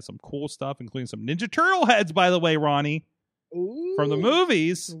Cafe that has some cool stuff, including some Ninja Turtle heads, by the way, Ronnie, from the Ooh.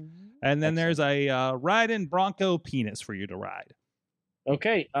 movies. Mm. And then there's a riding Bronco penis for you to ride.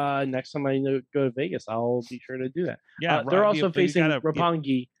 Okay. Next time I go to Vegas, I'll be sure to do that. Yeah, They're right, also you facing gotta-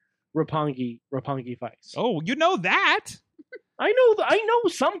 Roppongi fights. Oh, you know that. I know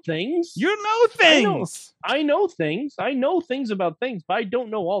some things. You know things. I know things. I know things about things, but I don't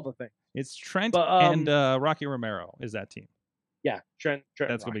know all the things. It's Trent But, and Rocky Romero is that team. Yeah, Trent.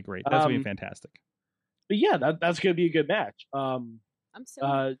 That's gonna Rock. be great. That's gonna be Um, fantastic. But yeah, that's gonna be a good match. I'm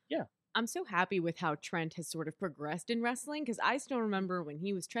so Yeah. I'm so happy with how Trent has sort of progressed in wrestling because I still remember when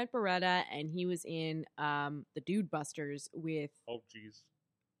he was Trent Beretta and he was in the Dude Busters with Oh, jeez.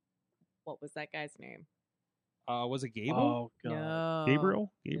 what was that guy's name? Was it Gable? Oh god. No,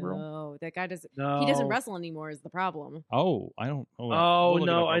 Gabriel? No, that guy doesn't. No. He doesn't wrestle anymore. Is the problem? Oh, I don't. Oh, Oh we'll look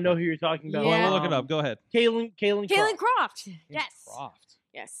it no, up. I know who you're talking about. Yeah. We'll look it up. Go ahead. Kaylin Kaylin Croft. Ian Yes, Croft.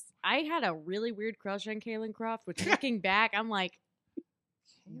 yes. I had a really weird crush on Kaylin Croft, which looking back, I'm like,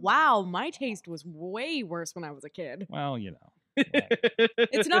 wow, my taste was way worse when I was a kid. Well, you know.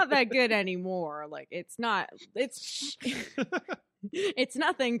 It's not that good anymore. Like it's not. It's it's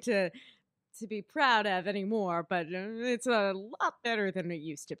nothing to be proud of anymore, but it's a lot better than it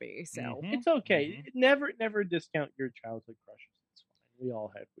used to be. So Mhm. It's okay. Never discount your childhood crushes. It's fine. We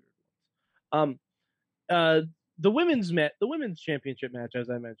all had weird ones. the women's championship match, as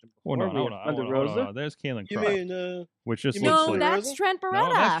I mentioned before. Hold on, we hold have on, Thunder hold on, hold Rosa. on. There's Kaylin You Croft, mean which just you mean looks No, like Thunder that's Rosa? Trent Beretta.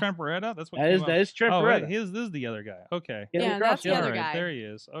 no, that's Trent Beretta. That's what That came up. is Trent Oh, Beretta. wait, this is the other guy. Okay. Kaylin Yeah, Croft, that's the yeah. other All right, guy. there he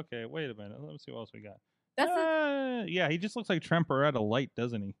is. Okay, wait a minute. Let me see what else we got. That's the, Yeah, he just looks like Trent Beretta light,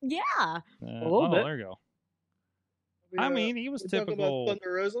 doesn't he? yeah. little bit. There you go. We, I mean, he was we talking typical. about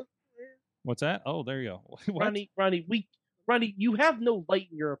Thunder Rosa? What's that? Oh, there you go. What? Ronnie, you have no light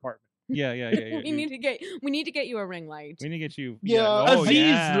in your apartment. Yeah. we need to get you a ring light. We need to get you. Yeah, Oh, Aziz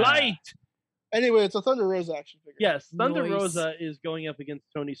yeah. Light. Anyway, it's a Thunder Rosa action figure. Yes, Thunder Nice. Rosa is going up against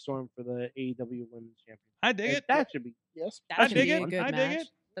Tony Storm for the AEW Women's Championship. I dig And it. That should be. Yes. That I should dig be it. a good I match. dig it.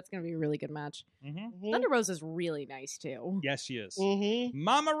 That's gonna be a really good match. Mm-hmm. Mm-hmm. Thunder Rosa's really nice too. Yes, she is. Mm-hmm.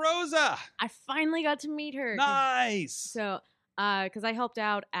 Mama Rosa. I finally got to meet her. Nice. So, because I helped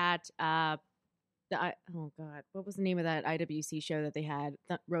out at oh god, what was the name of that IWC show that they had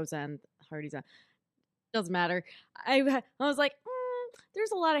Rosa and Hardy's on? Doesn't matter. I was like,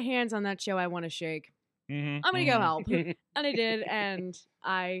 there's a lot of hands on that show I want to shake. Mm-hmm. I'm gonna go help, and I did, and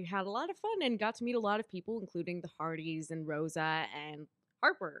I had a lot of fun and got to meet a lot of people, including the Hardys and Rosa and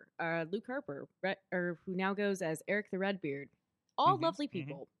Harper, Luke Harper, or who now goes as Eric the Redbeard. All Mhm, lovely mhm,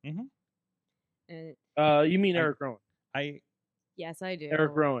 people. mhm. And You mean I- Eric Rowan? yes, I do.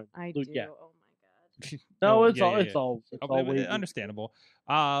 Eric Rowan. I Luke, do. yeah. Oh my god. No, Oh, it's yeah, all. yeah, It's yeah. all. It's Oh, all but way understandable.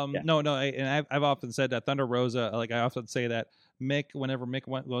 Yeah. No, and I've often said that Thunder Rosa, like I often say that Mick, whenever Mick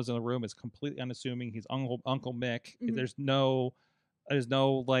goes in the room, is completely unassuming. He's Uncle Mick. Mhm. There's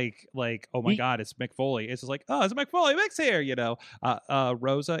no like oh my He- god, it's Mick Foley. It's just like, oh, it's Mick Foley. Mick's here, you know.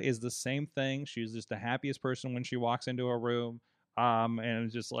 Rosa is the same thing. She's just the happiest person when she walks into a room. And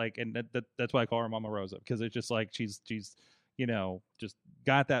it's just like, and that's why I call her Mama Rosa, because it's just like she's you know, just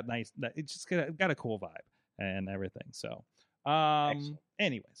got that nice. It's just got a cool vibe and everything. So, Excellent.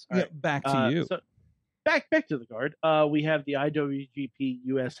 anyways, All yeah, right. back to you. So back to the card. We have the IWGP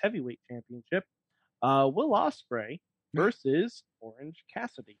US Heavyweight Championship. Will Ospreay versus Orange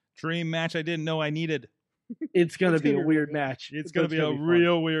Cassidy. Dream match I didn't know I needed. It's gonna It's be gonna a be weird really match. It's gonna be a fun.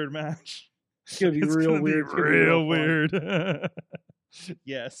 real weird match. It's gonna be It's real gonna be weird. It's gonna be real fun. weird.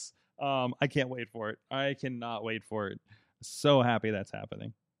 Yes. I can't wait for it. I cannot wait for it. So happy that's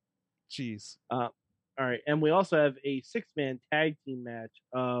happening. Jeez. All right, and we also have a 6-man tag team match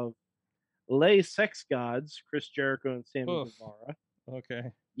of Lay Sex Gods, Chris Jericho and Sammy Oof. Guevara.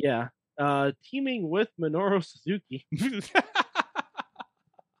 Okay. Yeah, teaming with Minoru Suzuki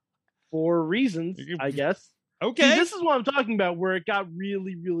for reasons, I guess. See, Okay. this is what I'm talking about, where it got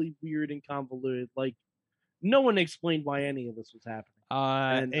really, really weird and convoluted. Like, no one explained why any of this was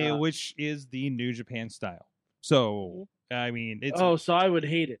happening. And, which is the New Japan style. So I mean, it's So I would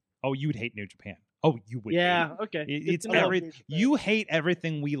hate it. oh, you would hate New Japan. Oh, you would. Yeah, hate okay. it. Good It's to know. New Japan. you hate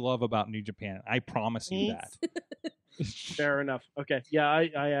everything we love about New Japan. I promise you Mhm. that. Fair enough. Okay. Yeah,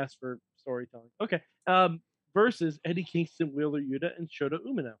 I asked for storytelling. Okay. Versus Eddie Kingston, Wheeler Yuta, and Shota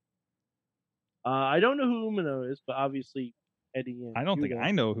Umino. I don't know who Umino is, but obviously Eddie and I don't think Yuta.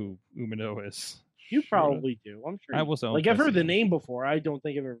 I know who Umino is. You Should probably do. I'm sure. I you- will so Like I've heard the interested. name before. I don't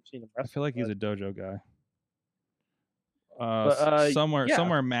think I've ever seen him I wrestle. feel like he's but- a dojo guy. But, yeah.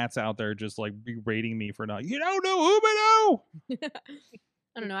 Somewhere Matt's out there just like berating me for not. You don't know Umino.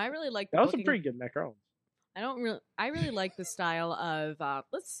 I don't know. I really like the That was a booking. pretty good macaron. I really like the style of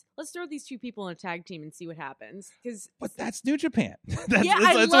let's throw these two people in a tag team and see what happens, because But that's New Japan. That's, Yeah,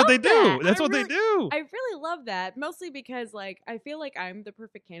 I that's love what they do. that. That's I what they do. I really love that, mostly because like I feel like I'm the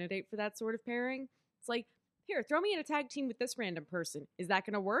perfect candidate for that sort of pairing. It's like, here, throw me in a tag team with this random person. Is that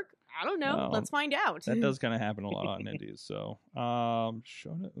going to work? I don't know. Well, Let's find out. That does kind of happen a lot on indies. So,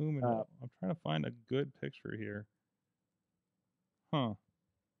 Shota Umino. I'm trying to find a good picture here. Huh?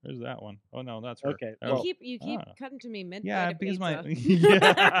 There's that one. Oh no, that's her. Okay, Oh, You keep ah. cutting to me mid. yeah, bite of because my pizza.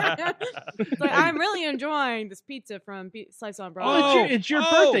 yeah. It's like, I'm really enjoying this pizza from Slice on Oh, Broadway. it's your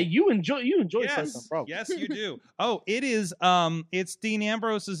oh. birthday. You enjoy yes, Slice on Broadway. yes, you do. Oh, it is. It's Dean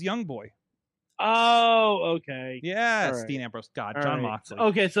Ambrose's young boy. Oh, okay. Yes, All right. Dean Ambrose. God, All John right. Moxley.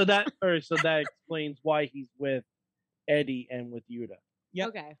 Okay, so that explains why he's with Eddie and with Yuta. Yep.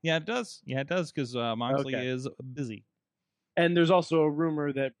 Okay. Yeah, it does. Yeah, it does because Moxley Okay. is busy. And there's also a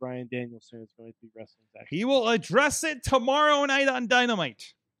rumor that Bryan Danielson is going to be wrestling back. He will address it tomorrow night on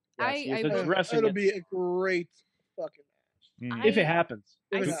Dynamite. I- Yes, he's I- addressing It'll it. be a great fucking match. Mhm. If it happens.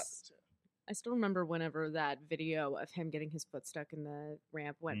 If it I- happens. I still remember whenever that video of him getting his foot stuck in the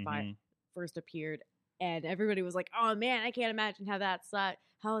ramp went by Mhm. first appeared, and everybody was like, "Oh man, I can't imagine how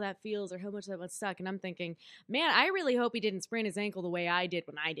how that feels or how much that must suck. And I'm thinking, man, I really hope he didn't sprain his ankle the way I did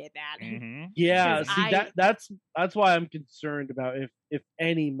when I did that. Mm-hmm. Yeah, Because see that's why I'm concerned about if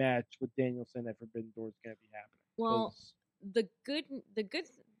any match with Danielson at Forbidden Door is going to be happening. Well, 'Cause-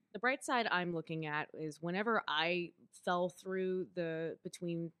 the bright side I'm looking at is whenever I fell through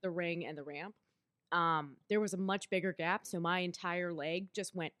between the ring and the ramp, there was a much bigger gap, so my entire leg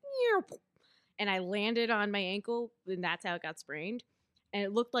just went, and I landed on my ankle, and that's how it got sprained. And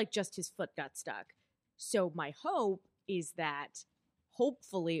it looked like just his foot got stuck. So my hope is that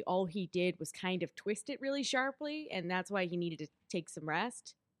hopefully all he did was kind of twist it really sharply, and that's why he needed to take some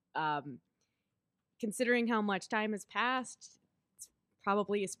rest. Considering how much time has passed, it's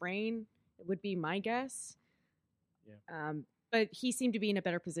probably a sprain. It would be my guess. Yeah. But he seemed to be in a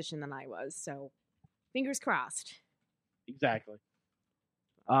better position than I was, so fingers crossed. Exactly.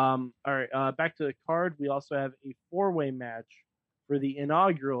 All right. Back to the card. We also have a 4-way match for the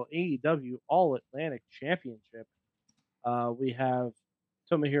inaugural AEW All Atlantic Championship. We have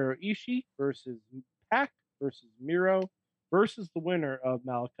Tomohiro Ishii versus Pac versus Miro versus the winner of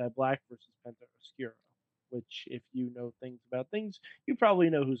Malachi Black versus Penta Oscuro. Which, if you know things about things, you probably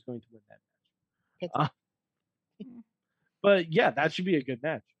know who's going to win that match. But yeah, that should be a good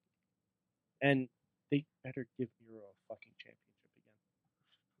match. And they better give Miro a fucking championship again.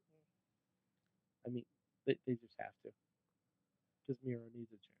 I mean, they just have to. Because Miro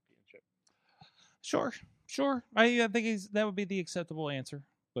needs a championship. Sure. I think that would be the acceptable answer.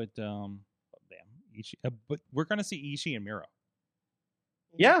 But damn, Ishii. But we're gonna see Ishii and Miro.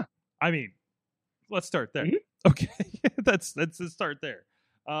 Yeah. I mean, let's start there. Mhm. Okay, let's start there.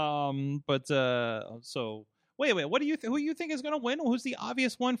 But so wait. What do you who you think is gonna win? Who's the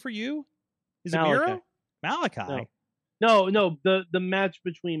obvious one for you? Is it Miro? Malachi. No. The match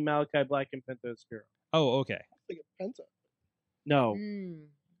between Malachi Black and Penta Oscuro. Oh, okay. Like a Penta. No. Mm.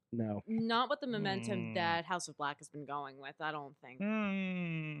 No. Not with the momentum Mm. that House of Black has been going with, I don't think.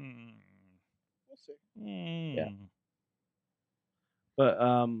 Hmm. We'll see. Yeah. But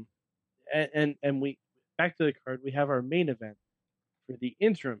and we back to the card. We have our main event for the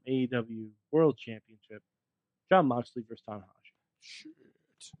interim AEW World Championship: Jon Moxley versus Tanahashi. Shit.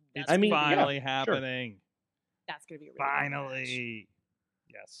 That's It's I mean, finally yeah, happening. That's going to be a really good match. Finally.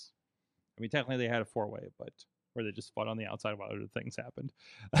 Yes. I mean, technically they had a 4-way, but where they just fought on the outside while other things happened.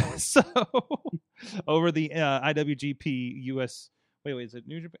 So over the IWGP US. Wait, is it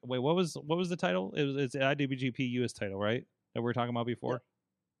New Japan? Wait, what was the title? It's the IWGP US title, right? That we were talking about before.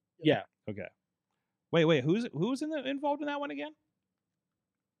 Yeah. Okay. Wait. Who's involved in that one again?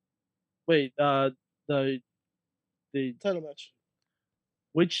 Wait. The Title match.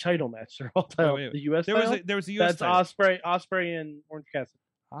 which title match? They're all title. wait. The US There title. was a US That's title. Osprey and Orange Cassidy.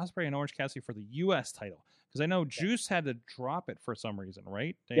 Osprey and Orange Cassidy for the US title. Because I know Juice had to drop it for some reason,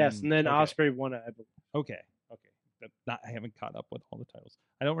 right? Yes, and then okay. Osprey won it, I believe. Okay. I haven't caught up with all the titles.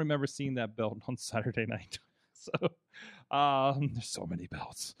 I don't remember seeing that belt on Saturday night. So there's so many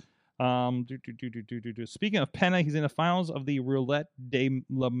belts. Speaking of Penta, he's in the finals of the Roulette de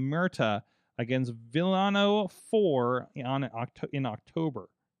la Muerta against Villano 4 in October.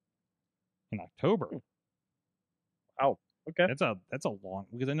 In October. Wow. Okay. That's a long,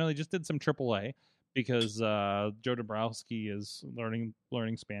 because I know they just did some AAA because Joe Dombrowski is learning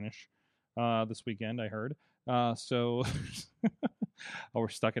Spanish this weekend, I heard. So we're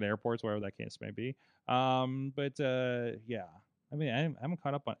stuck at airports, wherever that case may be. But yeah, I mean, I haven't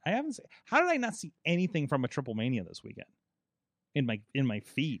caught up on. I haven't. How did I not see anything from a Triple Mania this weekend in my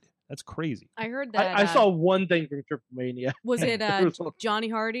feed? That's crazy. I heard that. I saw one thing from Triple Mania. Was it There was one- Johnny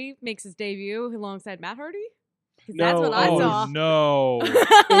Hardy makes his debut alongside Matt Hardy? 'Cause No, that's what I oh, saw. No.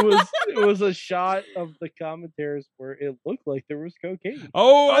 it was a shot of the commentators where it looked like there was cocaine.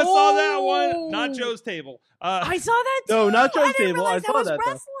 Oh, I saw that one. Not Oh. Joe's table. I saw that too. No, not Joe's I didn't table. realize I saw that was that,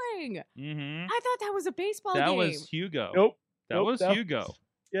 though. wrestling. Mm-hmm. I thought that was a baseball That game. was Hugo. Nope. That Nope, was that Hugo.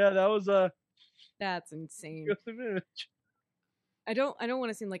 Yeah, that was That's insane. just a minute. I don't want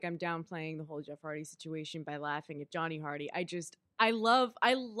to seem like I'm downplaying the whole Jeff Hardy situation by laughing at Johnny Hardy. I love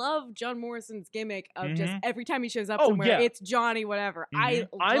John Morrison's gimmick of just every time he shows up Oh, somewhere, yeah. it's Johnny whatever. I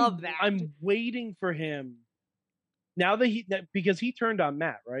love that. I'm waiting for him. Now that because he turned on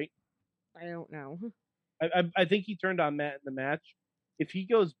Matt, right? I don't know. I think he turned on Matt in the match. If he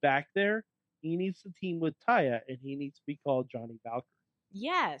goes back there, he needs to team with Taya, and he needs to be called Johnny Valkyrie.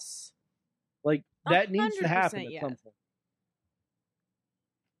 Yes. Like that needs to happen 100% at yes. some point.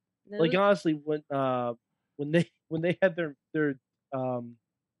 No, Like honestly, when they had their dirty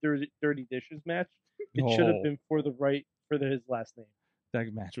dishes match, it should have been for his last name.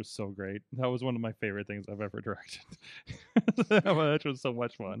 That match was so great. That was one of my favorite things I've ever directed. That match was so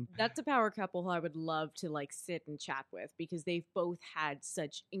much fun. That's a power couple who I would love to like sit and chat with because they've both had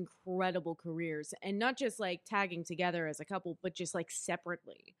such incredible careers and not just like tagging together as a couple, but just like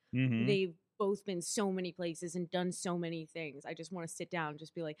separately. Mhm. They've both been so many places and done so many things. I just want to sit down and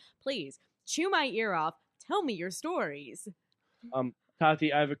just be like, please chew my ear off. Tell me your stories.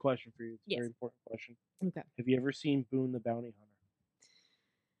 Tati, I have a question for you. It's a Yes. very important question. Okay. Have you ever seen Boone the Bounty Hunter?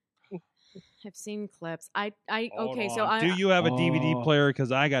 I've seen clips. I Hold okay, so on. I Do you have a DVD Oh. player?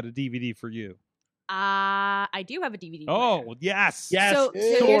 Because I got a DVD for you. I do have a DVD player. Oh, yes. Yes, So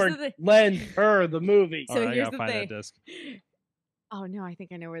here's Sword, the thing. lend her the movie. So All right, I here's gotta the find thing. that disc. Oh no, I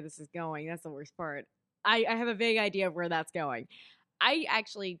think I know where this is going. That's the worst part. I have a vague idea of where that's going. I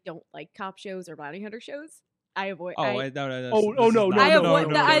actually don't like cop shows or bounty hunter shows. I avoid. Oh, I, no, no, Oh, oh, no, I no, avoid.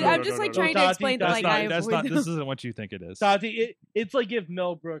 no, no, I, no, I'm no, just no, like no, trying no. to explain that That's like not. I That's avoid not. them. This isn't what you think it is. Tati, it's like if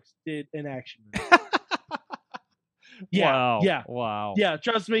Mel Brooks did an action movie. Wow. yeah, Wow. yeah.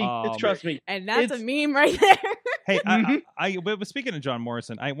 Trust me, trust me. And that's a It's- meme right there. Hey, Mhm. but speaking of John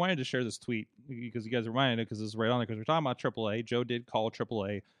Morrison, I wanted to share this tweet because you guys reminded me because this is right on there because we're talking about AAA. Joe did call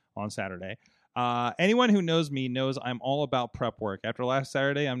AAA on Saturday. Anyone who knows me knows I'm all about prep work. After last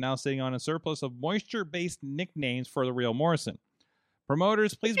Saturday, I'm now sitting on a surplus of moisture-based nicknames for the real Morrison.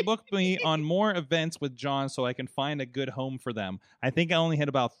 Promoters, please book me on more events with John so I can find a good home for them. I think I only hit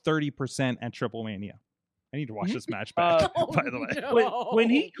about 30% at Triple Mania. I need to watch this match back, by the way. When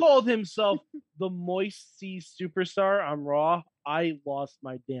he called himself the Moist Sea Superstar on Raw, I lost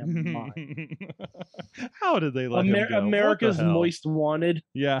my damn mind. How did they let him go? What the America's hell? Most Wanted.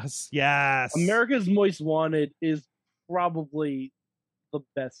 Yes, yes. America's Most Wanted is probably the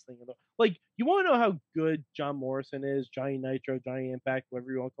best thing. Like, you want to know how good John Morrison is? Johnny Nitro, Johnny Impact,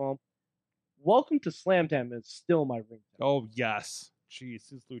 whatever you want to call him. Welcome to Slamtown is still my ringtone. Oh yes, jeez,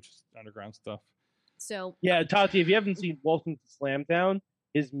 his Lucha Underground stuff. So Yeah, Tati, if you haven't seen Welcome to Slamtown,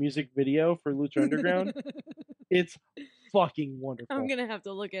 his music video for Lucha Underground, it's fucking wonderful. I'm gonna have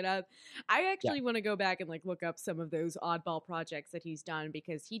to look it up. I actually want to go back and like look up some of those oddball projects that he's done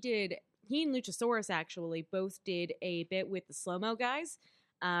because he and Luchasaurus actually both did a bit with the Slow Mo guys,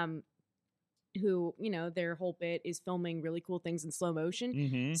 who their whole bit is filming really cool things in slow motion.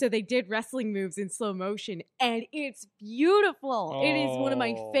 Mm-hmm. So they did wrestling moves in slow motion, and it's beautiful. It is one of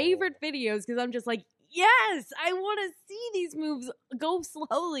my favorite videos because I'm just like, yes, I want to see these moves go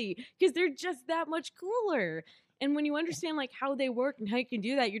slowly because they're just that much cooler. And when you understand like how they work and how you can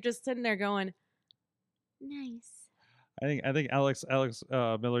do that, you're just sitting there going, nice. I think Alex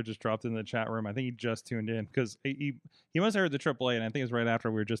Miller just dropped in the chat room. I think he just tuned in because he must have heard the AAA, and I think it's right after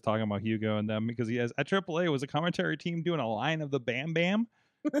we were just talking about Hugo and them because he has at AAA was a commentary team doing a line of the Bam Bam.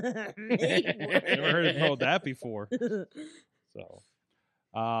 Never heard him called that before. So,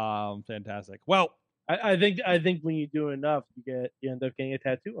 fantastic. Well, I think when you do enough, you end up getting a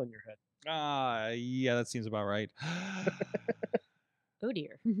tattoo on your head. yeah, that seems about right. Oh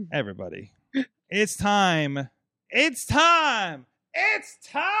dear. Everybody, it's time. It's time. It's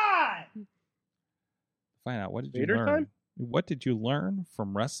time. Find out what did you Vader learn. time? What did you learn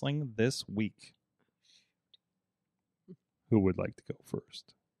from wrestling this week? Who would like to go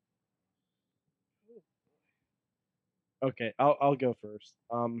first? Okay, I'll go first.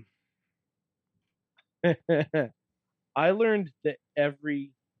 I learned that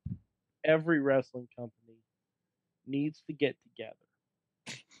every wrestling company needs to get together.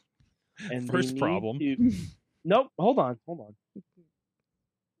 And they First need problem. Nope, hold on.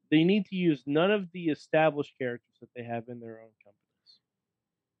 They need to use none of the established characters that they have in their own companies.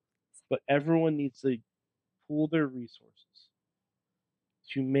 But everyone needs to pool their resources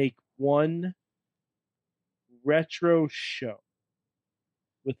to make one retro show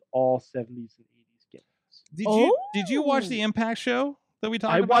with all 70s and 80s gimmicks. Did you watch the Impact show that we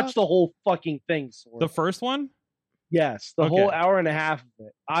talked I about? watched the whole fucking thing, Sword. The first one? Yes, the Okay. whole hour and a half of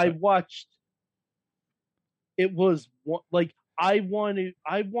it. I watched. It was like I want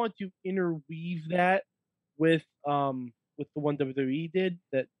to interweave that with the one WWE did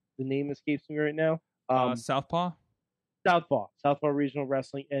that the name escapes me right now. Southpaw? Southpaw Regional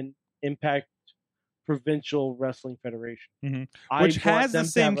Wrestling and Impact Provincial Wrestling Federation, Mm-hmm. Which has the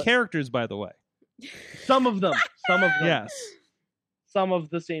same characters, by the way. Some of them. Yes. Some of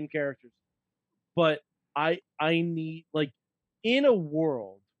the same characters, but I need, like, in a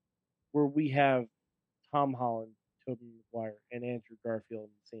world where we have Tom Holland, Tobey Maguire, and Andrew Garfield in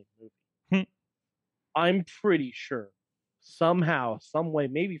the same movie, I'm pretty sure somehow, some way,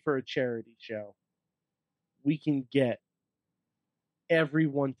 maybe for a charity show, we can get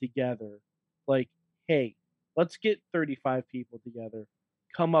everyone together. Like, hey, let's get 35 people together.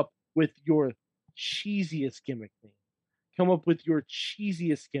 come up with your cheesiest gimmick name. Come up with your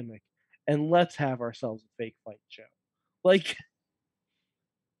cheesiest gimmick, and let's have ourselves a fake fight show. Like,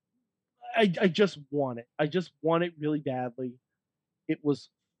 I just want it. I just want it really badly. It was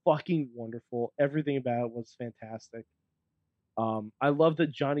fucking wonderful. Everything about it was fantastic. I love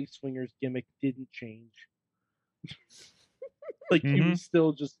that Johnny Swinger's gimmick didn't change. Like, he was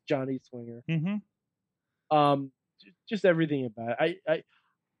still just Johnny Swinger. Just everything about it. I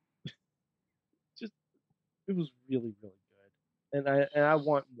just, it was really, really good. And I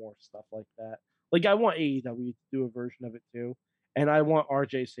want more stuff like that. Like, I want AEW to do a version of it too. And I want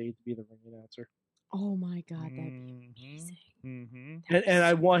RJ Sade to be the ring announcer. Oh my god, that'd be amazing. And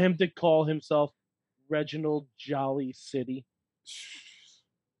I want him to call himself Reginald Jolly City.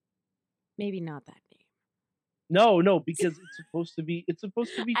 Maybe not that name. No, because it's supposed to be.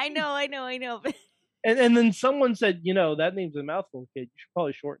 I know. But And then someone said, that name's a mouthful, kid. You should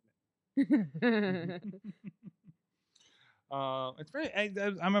probably shorten it. It's very.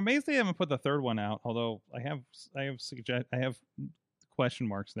 I'm amazed they haven't put the third one out. Although I have question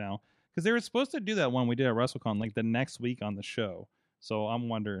marks now because they were supposed to do that one we did at WrestleCon like the next week on the show. So I'm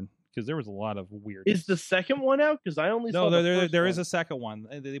wondering because there was a lot of weird. Is the second one out? Because I only saw the first there one. is a second one.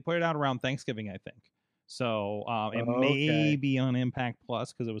 They put it out around Thanksgiving, I think. So it may be on Impact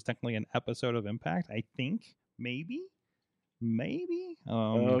Plus because it was technically an episode of Impact. I think maybe.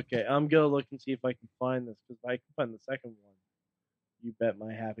 Okay, I'm gonna look and see if I can find this because I can find the second one. You bet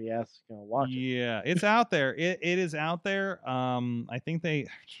my happy ass is gonna watch it. Yeah, it's out there. It is out there. I think so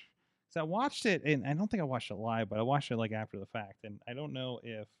I watched it, and I don't think I watched it live, but I watched it like after the fact, and I don't know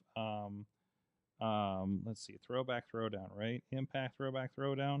if let's see, Throwback Throwdown, right? Impact Throwback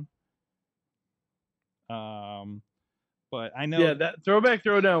Throwdown. But I know that Throwback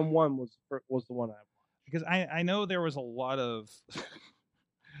Throwdown one was the one I watched because I know there was a lot of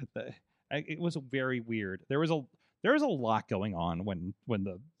it was very weird. There was a lot going on when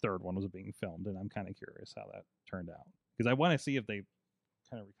the third one was being filmed, and I'm kind of curious how that turned out because I want to see if they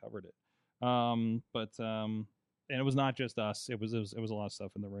kind of recovered it. And it was not just us. It was a lot of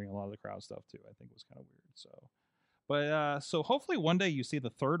stuff in the ring, a lot of the crowd stuff too. I think was kind of weird. So, but so hopefully one day you see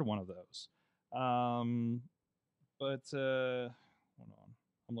the third one of those. But hold on,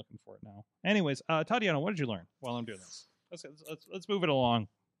 I'm looking for it now. Anyways, Tatiana, what did you learn while I'm doing this? Let's move it along.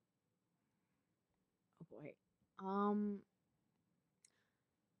 Oh boy.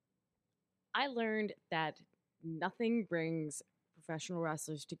 I learned that nothing brings professional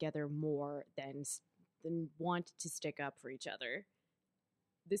wrestlers together more than want to stick up for each other.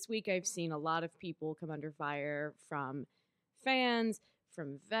 This week I've seen a lot of people come under fire from fans,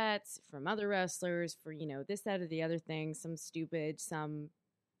 from vets, from other wrestlers for, this, that, or the other thing, some stupid, some,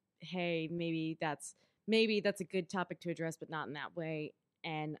 hey, maybe that's a good topic to address, but not in that way.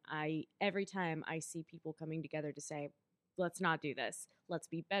 And every time I see people coming together to say, let's not do this. Let's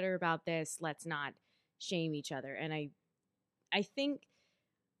be better about this. Let's not shame each other. And I think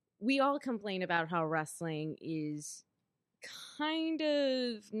we all complain about how wrestling is kind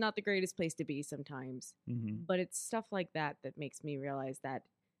of not the greatest place to be sometimes. Mm-hmm. But it's stuff like that makes me realize that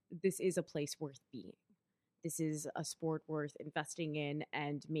this is a place worth being. This is a sport worth investing in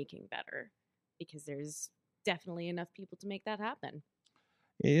and making better because there's definitely enough people to make that happen.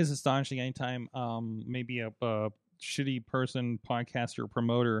 It is astonishing anytime maybe a shitty person, podcaster, or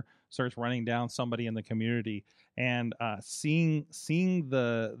promoter starts running down somebody in the community and seeing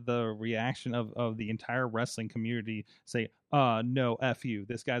the reaction of the entire wrestling community say, no, F you,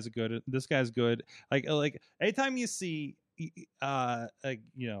 this guy's good. Like anytime you see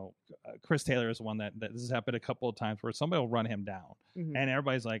Chris Taylor is one that this has happened a couple of times where somebody will run him down and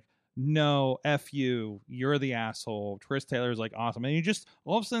everybody's like, no, F you, you're the asshole. Chris Taylor's like awesome. And you just,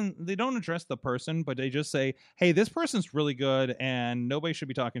 all of a sudden, they don't address the person, but they just say, hey, this person's really good and nobody should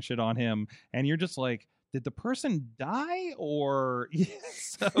be talking shit on him. And you're just like, did the person die or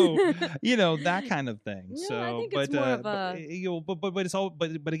so that kind of thing. No, so I think it's more of but it's all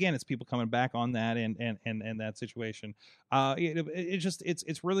but again, it's people coming back on that and that situation.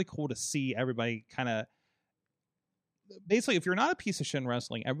 It's really cool to see everybody kind of basically, if you're not a piece of shit in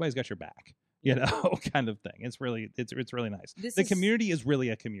wrestling, everybody's got your back, kind of thing. It's really nice. The community is really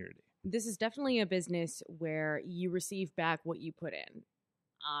a community. This is definitely a business where you receive back what you put in.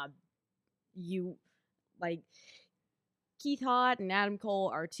 You like Keith Hott and Adam Cole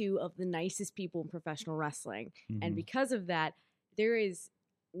are two of the nicest people in professional wrestling, and because of that, there is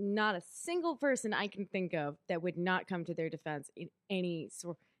not a single person I can think of that would not come to their defense in any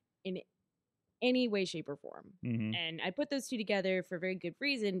way, shape, or form. And I put those two together for a very good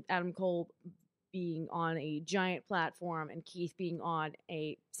reason. Adam Cole being on a giant platform and Keith being on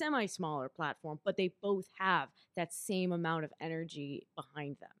a semi-smaller platform, but they both have that same amount of energy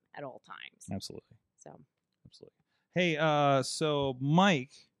behind them at all times. Absolutely. So, Absolutely. Hey, so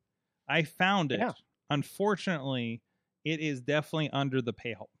Mike, I found it. Yeah. Unfortunately, it is definitely under the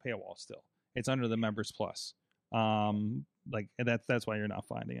paywall still. It's under the Members Plus. Like that's why you're not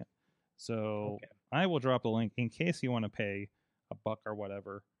finding it. So Okay. I will drop a link in case you want to pay $1 or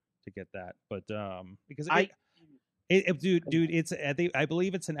whatever to get that. But because dude, it's I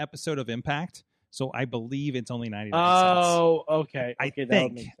believe it's an episode of Impact. So I believe it's only 99 cents. Oh, okay. I Okay, that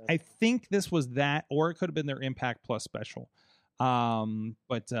would make think sense. I think this was that, or it could have been their Impact Plus special.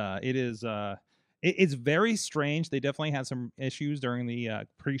 But it is it's very strange. They definitely had some issues during the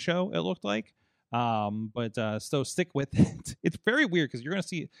pre-show. It looked like, but so stick with it. It's very weird because you're gonna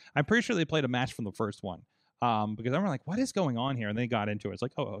see. I'm pretty sure they played a match from the first one. Because I'm like, what is going on here? And they got into it. It's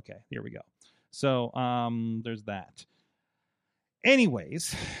like, oh, okay, here we go. So there's that.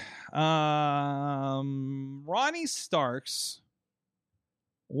 Anyways, Ronnie Starks,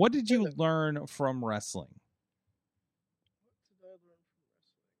 what did you learn from wrestling?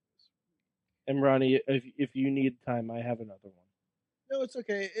 And Ronnie, if you need time, I have another one. No, it's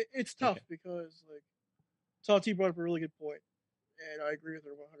okay. It's tough Okay. because like Tati brought up a really good point, and I agree with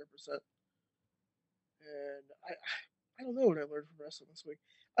her 100%. And I don't know what I learned from wrestling this week.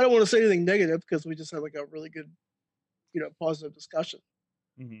 I don't want to say anything negative because we just had like a really good, positive discussion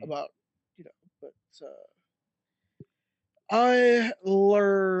about, but I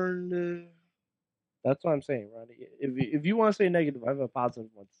learned. That's what I'm saying, Ronnie. If you want to say negative, I have a positive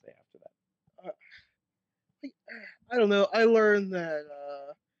one to say after that. I don't know. I learned that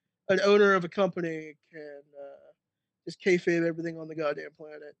an owner of a company can just kayfabe everything on the goddamn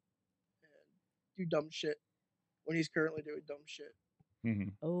planet and do dumb shit when he's currently doing dumb shit.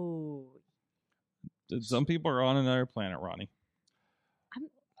 oh, Some people are on another planet, Ronnie.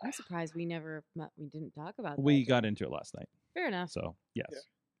 I'm surprised we didn't talk about that. We got into it last night. Fair enough. So yes, Yeah.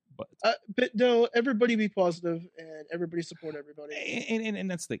 but no, everybody be positive and everybody support everybody. and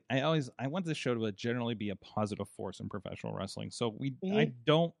that's the thing. I want this show to generally be a positive force in professional wrestling. So we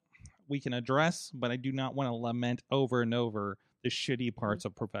can address, but I do not want to lament over and over the shitty parts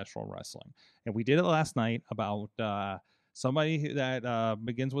of professional wrestling. And we did it last night about somebody that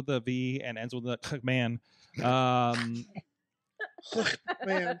begins with a V and ends with a man.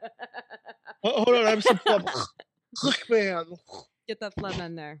 Man, hold on, I'm some man. Get that phlegm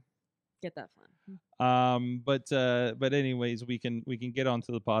in there. Get that phlegm. But anyways, we can get on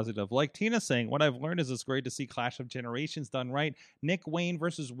to the positive. Like Tina's saying, what I've learned is it's great to see Clash of Generations done right. Nick Wayne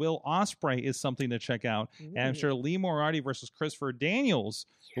versus Will Ospreay is something to check out. And I'm sure Lee Moriarty versus Christopher Daniels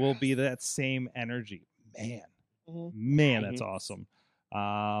will be that same energy. Man, that's awesome.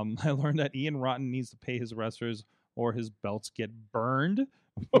 I learned that Ian Rotten needs to pay his wrestlers or his belts get burned.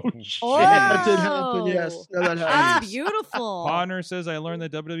 Oh, That did happen, yes. No, that happened. That's beautiful. Honor says, I learned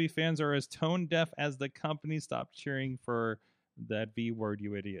that WWE fans are as tone deaf as the company. Stop cheering for that V word,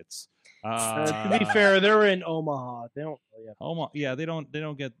 you idiots. To be fair, they're in Omaha. They don't. Yeah, they don't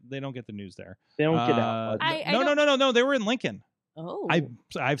get the news there. They don't get out. No. They were in Lincoln. Oh,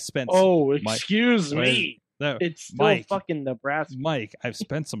 I've spent. Oh, excuse Mike, me. no, It's still Mike, fucking Nebraska. Mike, I've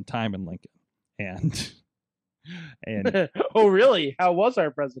spent some time in Lincoln, and Oh, really? How was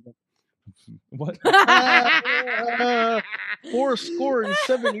our president? what?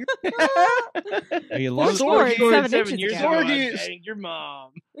 4-7 years. He loves. Sorry, 7 inches years ago. ago. I Sorry. banged your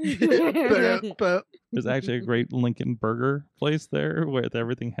mom. But There's actually a great Lincoln burger place there where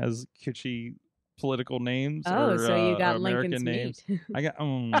everything has kitschy political names. Oh, or, so you got or American Lincoln's names. meat. I got.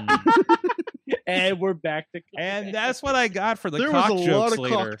 And we're back to. And that's what I got for the there cock was a jokes lot of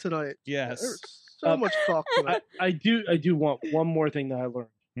later. cock tonight. Yes. There was so much cock tonight. I do want one more thing that I learned.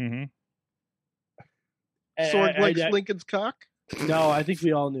 Mm-hmm. Sword I- likes I- Lincoln's cock. No, I think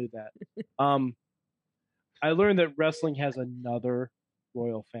we all knew that. I learned that wrestling has another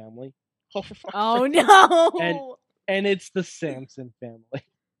royal family, Oh, for fuck's Oh sake. no! and it's the Samson family,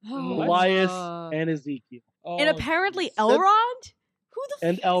 Oh, Elias uh, and Ezekiel, and apparently Elrond. Who the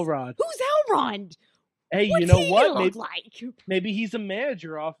and f- Elrod. Who's Elrond? Hey, What's you know he what? look like? Maybe he's a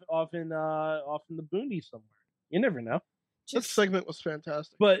manager off in the boonies somewhere. You never know. This segment was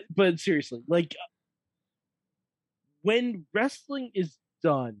fantastic. But seriously, like when wrestling is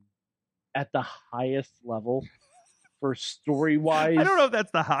done at the highest level for story wise, I don't know if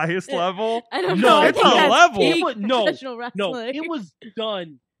that's the highest level. I don't No, know. I it's think a that's level. peak It was- no, professional No, wrestling. it was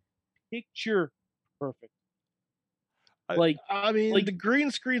done picture perfect. I- Like I mean, like- the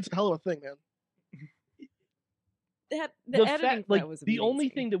green screen's a hell of a thing, man. the the editing fact, for like that was the only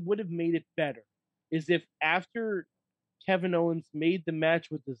amazing. thing that would have made it better is if after Kevin Owens made the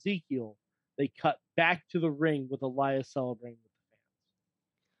match with Ezekiel, they cut back to the ring with Elias celebrating with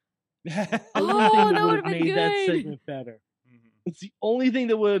the fans. Oh, Only thing that would would've have been made that good. segment better. It's the only thing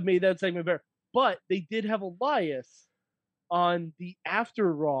that would have made that segment better. But they did have Elias on the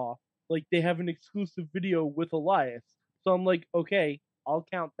after Raw. Like, they have an exclusive video with Elias. So I'm like, okay, I'll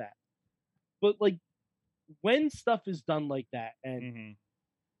count that. But, like, when stuff is done like that, and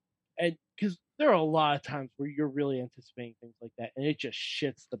because there are a lot of times where you're really anticipating things like that, and it just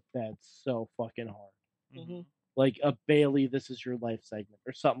shits the bed so fucking hard. Like a Bailey, This Is Your Life segment,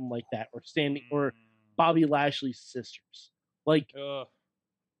 or something like that, or Bobby Lashley's sisters. Like, Ugh.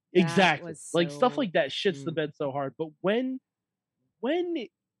 exactly, was like stuff so- like that shits the bed so hard. But when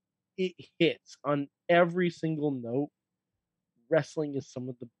it hits on every single note, wrestling is some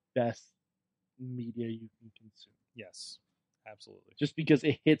of the best media you can consume. Yes, absolutely. Just because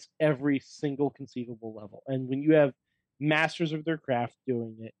it hits every single conceivable level. And when you have masters of their craft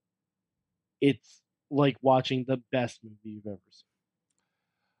doing it, it's like watching the best movie you've ever seen.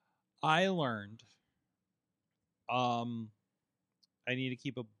 I learned I need to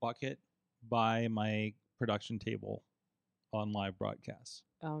keep a bucket by my production table on live broadcasts.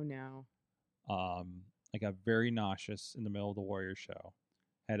 Oh no. I got very nauseous in the middle of the Warrior show.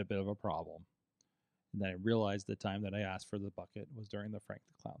 Had a bit of a problem. And then I realized the time that I asked for the bucket was during the Frank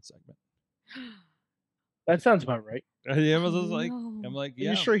the Clown segment. That sounds about right. It was just like, No. I'm like, Are yeah.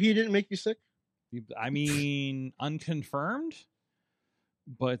 you sure he didn't make you sick? I mean, unconfirmed,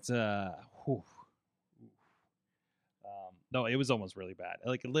 but whew. No, it was almost really bad.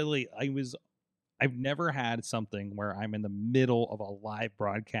 Like literally, I've never had something where I'm in the middle of a live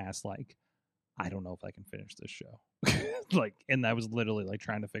broadcast. Like, I don't know if I can finish this show. Like, and I was literally like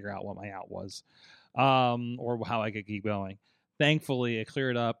trying to figure out what my out was, or how I could keep going. Thankfully, it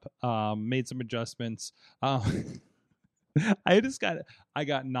cleared up. Made some adjustments. I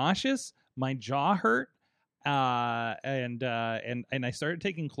got nauseous. My jaw hurt, and I started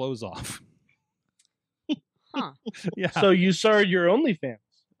taking clothes off. Huh. Yeah, So you started your OnlyFans.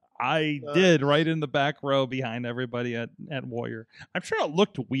 I did, right in the back row behind everybody at Warrior. I'm sure it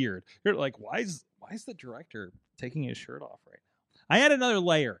looked weird. You're like, why is the director taking his shirt off right now? I had another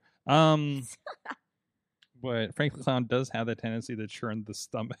layer. But Frank the Clown does have the tendency to churn the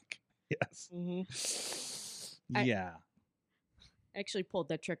stomach. Yes. Yeah. I actually pulled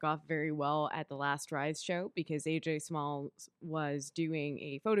that trick off very well at the last Rise show because AJ Smalls was doing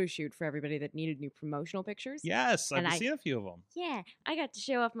a photo shoot for everybody that needed new promotional pictures. Yes, And I've I- seen a few of them. Yeah, I got to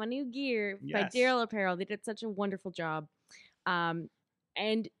show off my new gear by Yes. Daryl Apparel. They did such a wonderful job. And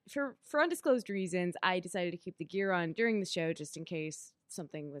for undisclosed reasons, I decided to keep the gear on during the show just in case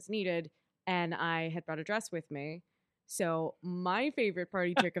something was needed. And I had brought a dress with me. So my favorite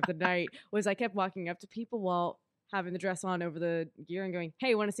party trick of the night was I kept walking up to people while having the dress on over the gear and going,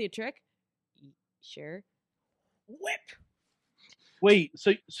 "Hey, want to see a trick?" Sure. Whip. Wait,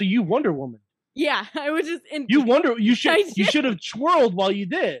 so you Wonder Woman? Yeah, I was just in. You I did. should have twirled while you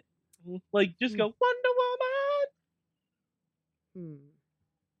did. Like, just go Wonder Woman.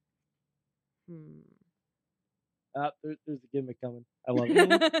 There's a gimmick coming. I love it.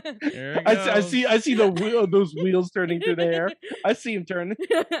 There it I goes. see those wheels turning through the air. I see him turning.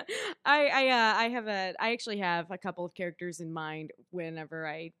 I actually have a couple of characters in mind whenever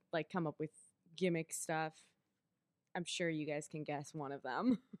I like come up with gimmick stuff. I'm sure you guys can guess one of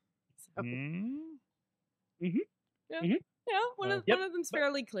them. So, yeah, one of them's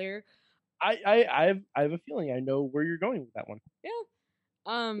fairly clear. I have a feeling I know where you're going with that one. Yeah.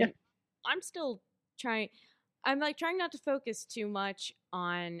 I'm still trying. I'm like trying not to focus too much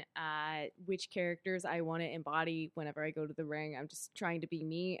on which characters I want to embody whenever I go to the ring. I'm just trying to be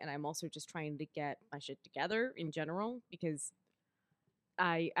me, and I'm also just trying to get my shit together in general because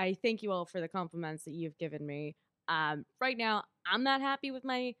I thank you all for the compliments that you've given me. Right now, I'm not happy with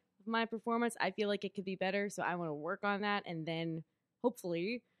my performance. I feel like it could be better, so I want to work on that, and then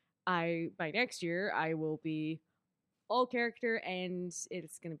hopefully, by next year I will be all character, and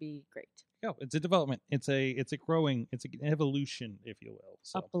it's gonna be great. Yeah, it's a development. It's a growing. It's an evolution, if you will.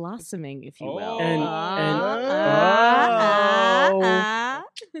 So. A blossoming, if you will.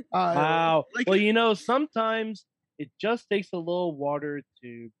 Wow. Well, sometimes it just takes a little water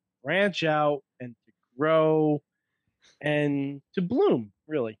to branch out and to grow and to bloom,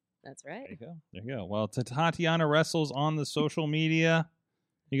 really. That's right. There you go. Well, Tatiana Wrestles on the social media.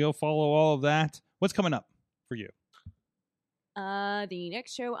 You go follow all of that. What's coming up for you? The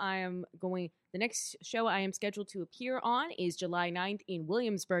next show I am going The next show I am scheduled to appear on is July 9th in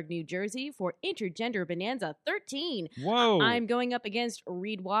Williamsburg, New Jersey for Intergender Bonanza 13. Whoa. I'm going up against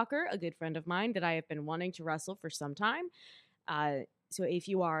Reed Walker, a good friend of mine that I have been wanting to wrestle for some time. So if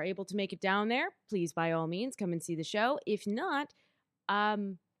you are able to make it down there, please, by all means, come and see the show. If not,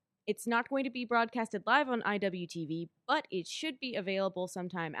 it's not going to be broadcasted live on IWTV, but it should be available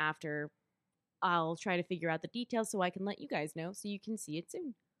sometime after. I'll try to figure out the details so I can let you guys know so you can see it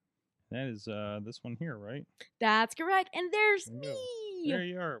soon. That is this one here, right? That's correct. And there's There you go. me. There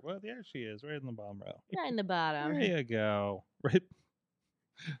you are. Well, there she is, right in the bottom row. Right in the bottom. There you go. Right.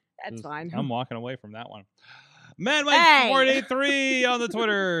 That's fine. I'm walking away from that one. Man Mike Hey! 483 on the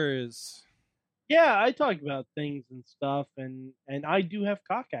Twitters. Yeah, I talk about things and stuff, and I do have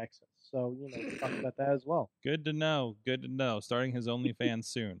cock access, so we'll talk about that as well. Good to know. Good to know. Starting his OnlyFans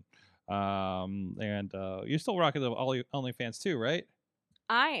soon. And you're still rocking the OnlyFans too, right?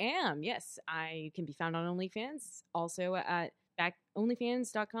 I am. Yes, I can be found on OnlyFans. Also at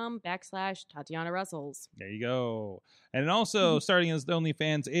onlyfans.com/Tatiana Russels. There you go. And also starting his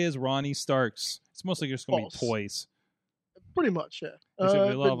OnlyFans is Ronnie Starks. It's mostly just going to be False. toys. Pretty much, yeah. There's gonna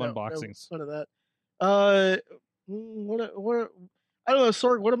be a lot But of unboxings. None of that. What? I don't know,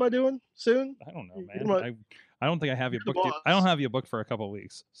 Sorg. What am I doing soon? I don't know, You're man. my- I don't think I have you You're the booked. I don't boss. have you booked for a couple of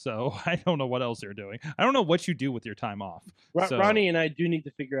weeks, so I don't know what else you're doing. I don't know what you do with your time off. So- Ronnie and I do need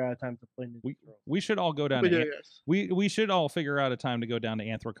to figure out a time to play Ninja Turtles. We should all go down We to do, An- yes. we should all figure out a time to go down to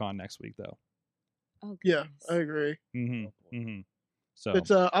Anthrocon next week, though. Oh, Yeah, goodness. I agree. Mm-hmm. Mm-hmm. So It's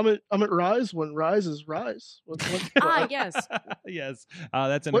I'm at Rise when Rise is Rise. Yes. yes,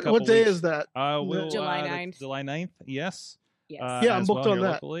 that's in a couple What day weeks. is that? July that's 9th. July 9th. Yes. Yes. Yeah, I'm as booked well on here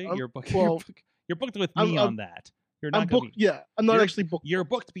that. locally. I'm- You're booked. well, you're booked with I'm- me I'm- on that. You're not I'm gonna booked. be. Yeah, I'm not you're- actually booked. You're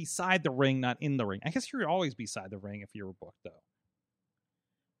booked beside the ring, not in the ring. I guess you're always beside the ring if you were booked, though.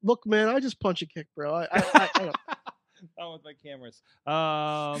 Look, man, I just punch a kick, bro. I don't. On with my cameras.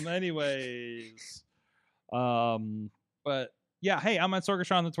 Anyways. But yeah, hey, I'm at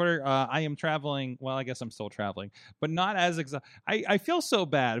Sorgatron on the Twitter. I am traveling. Well, I guess I'm still traveling, but not as I feel so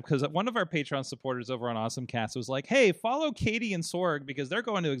bad because one of our Patreon supporters over on Awesome Cast was like, "Hey, follow Katie and Sorg because they're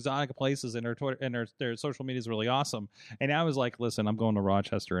going to exotic places and their Twitter and their social media is really awesome." And I was like, "Listen, I'm going to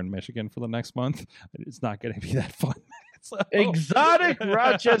Rochester in Michigan for the next month. It's not going to be that fun." So, Exotic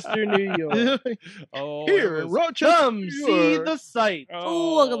Rochester, New York. oh, Here, it was- Rochester, Come New see York. the site.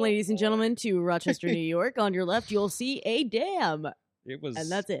 Welcome, ladies and gentlemen, to Rochester, New York. On your left, you'll see a dam, It was,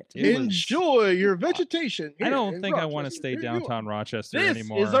 and that's it. it was- Enjoy your vegetation. I here don't in think I want to Rochester, stay New York. downtown Rochester This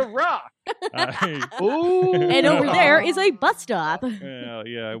anymore. is a rock. Ooh. And over there is a bus stop. yeah,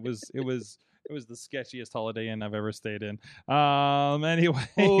 it was the sketchiest Holiday Inn I've ever stayed in. Anyway.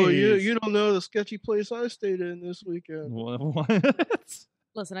 Oh, you don't know the sketchy place I stayed in this weekend. What?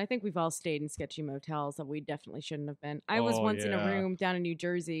 Listen, I think we've all stayed in sketchy motels that we definitely shouldn't have been. I was Oh, once in a yeah. room down in New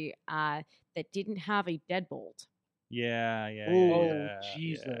Jersey that didn't have a deadbolt. Yeah. Oh, yeah,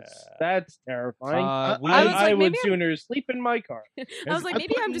 Jesus. yeah. That's terrifying. Uh, we- I was like, I would maybe I'm- sooner sleep in my car. I was like, I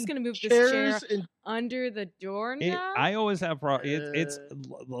maybe put I'm in just going to move this chair Chairs and under the doorknob. I always have it's a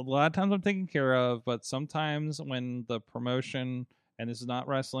lot of times I'm taken care of, but sometimes when the promotion, and this is not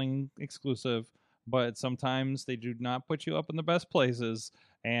wrestling exclusive, but sometimes they do not put you up in the best places.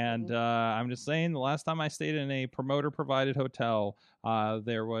 And I'm just saying, the last time I stayed in a promoter provided hotel,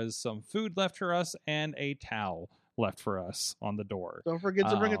 there was some food left for us and a towel left for us on the door. don't forget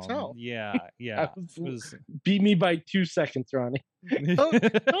to bring a towel. Yeah. It was Beat me by 2 seconds, Ronnie. Don't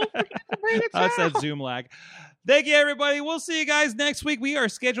forget to bring a That's that towel. Zoom lag. Thank you, everybody. We'll see you guys next week. We are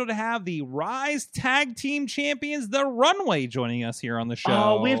scheduled to have the Rise Tag Team Champions, The Runway, joining us here on the show.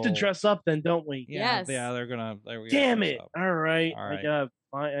 Oh, we have to dress up then, don't we? Yeah, Yes. yeah, they're gonna. They're gonna Damn dress it. up. All right. All right.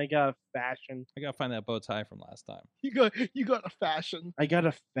 I got fashion. I gotta find that bow tie from last time. You got a fashion. I got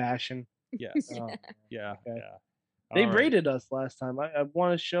a fashion. Yes. Oh, Yeah. okay. Yeah. They All right. rated us last time. I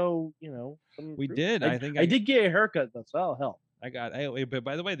want to show, some We proof. did. I think I did get a haircut though, so that'll help. I got. Hey, but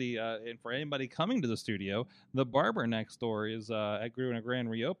by the way, and for anybody coming to the studio, the barber next door is doing a grand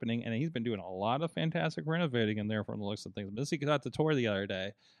reopening, and he's been doing a lot of fantastic renovating in there from the looks of things. Missy got the tour the other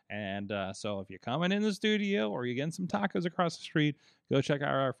day, and so if you're coming in the studio or you're getting some tacos across the street, go check out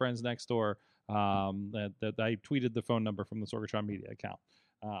our friends next door. That I tweeted the phone number from the Sorgatron Media account.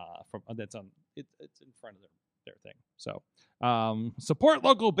 From that's on it's in front of their thing. So support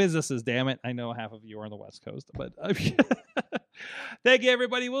local businesses. Damn it! I know half of you are on the West Coast, but. Thank you,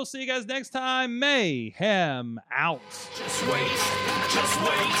 everybody. We'll see you guys next time. Mayhem out. Just wait, just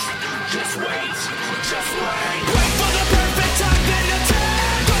wait, just wait, just wait. Wait for the perfect time, then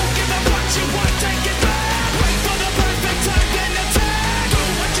attack. Don't give up what you want, take it back. Wait for the perfect time, then attack. Do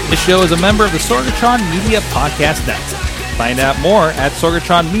what you This show is a member of the Sorgatron Media Podcast Network. Find out more at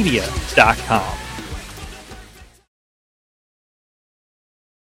sorgatronmedia.com.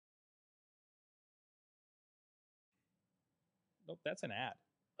 Nope, that's an ad.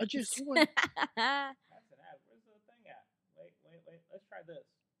 I just went. That's an ad. Where's the thing at? Wait. Let's try this.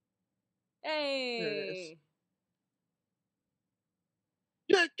 Hey.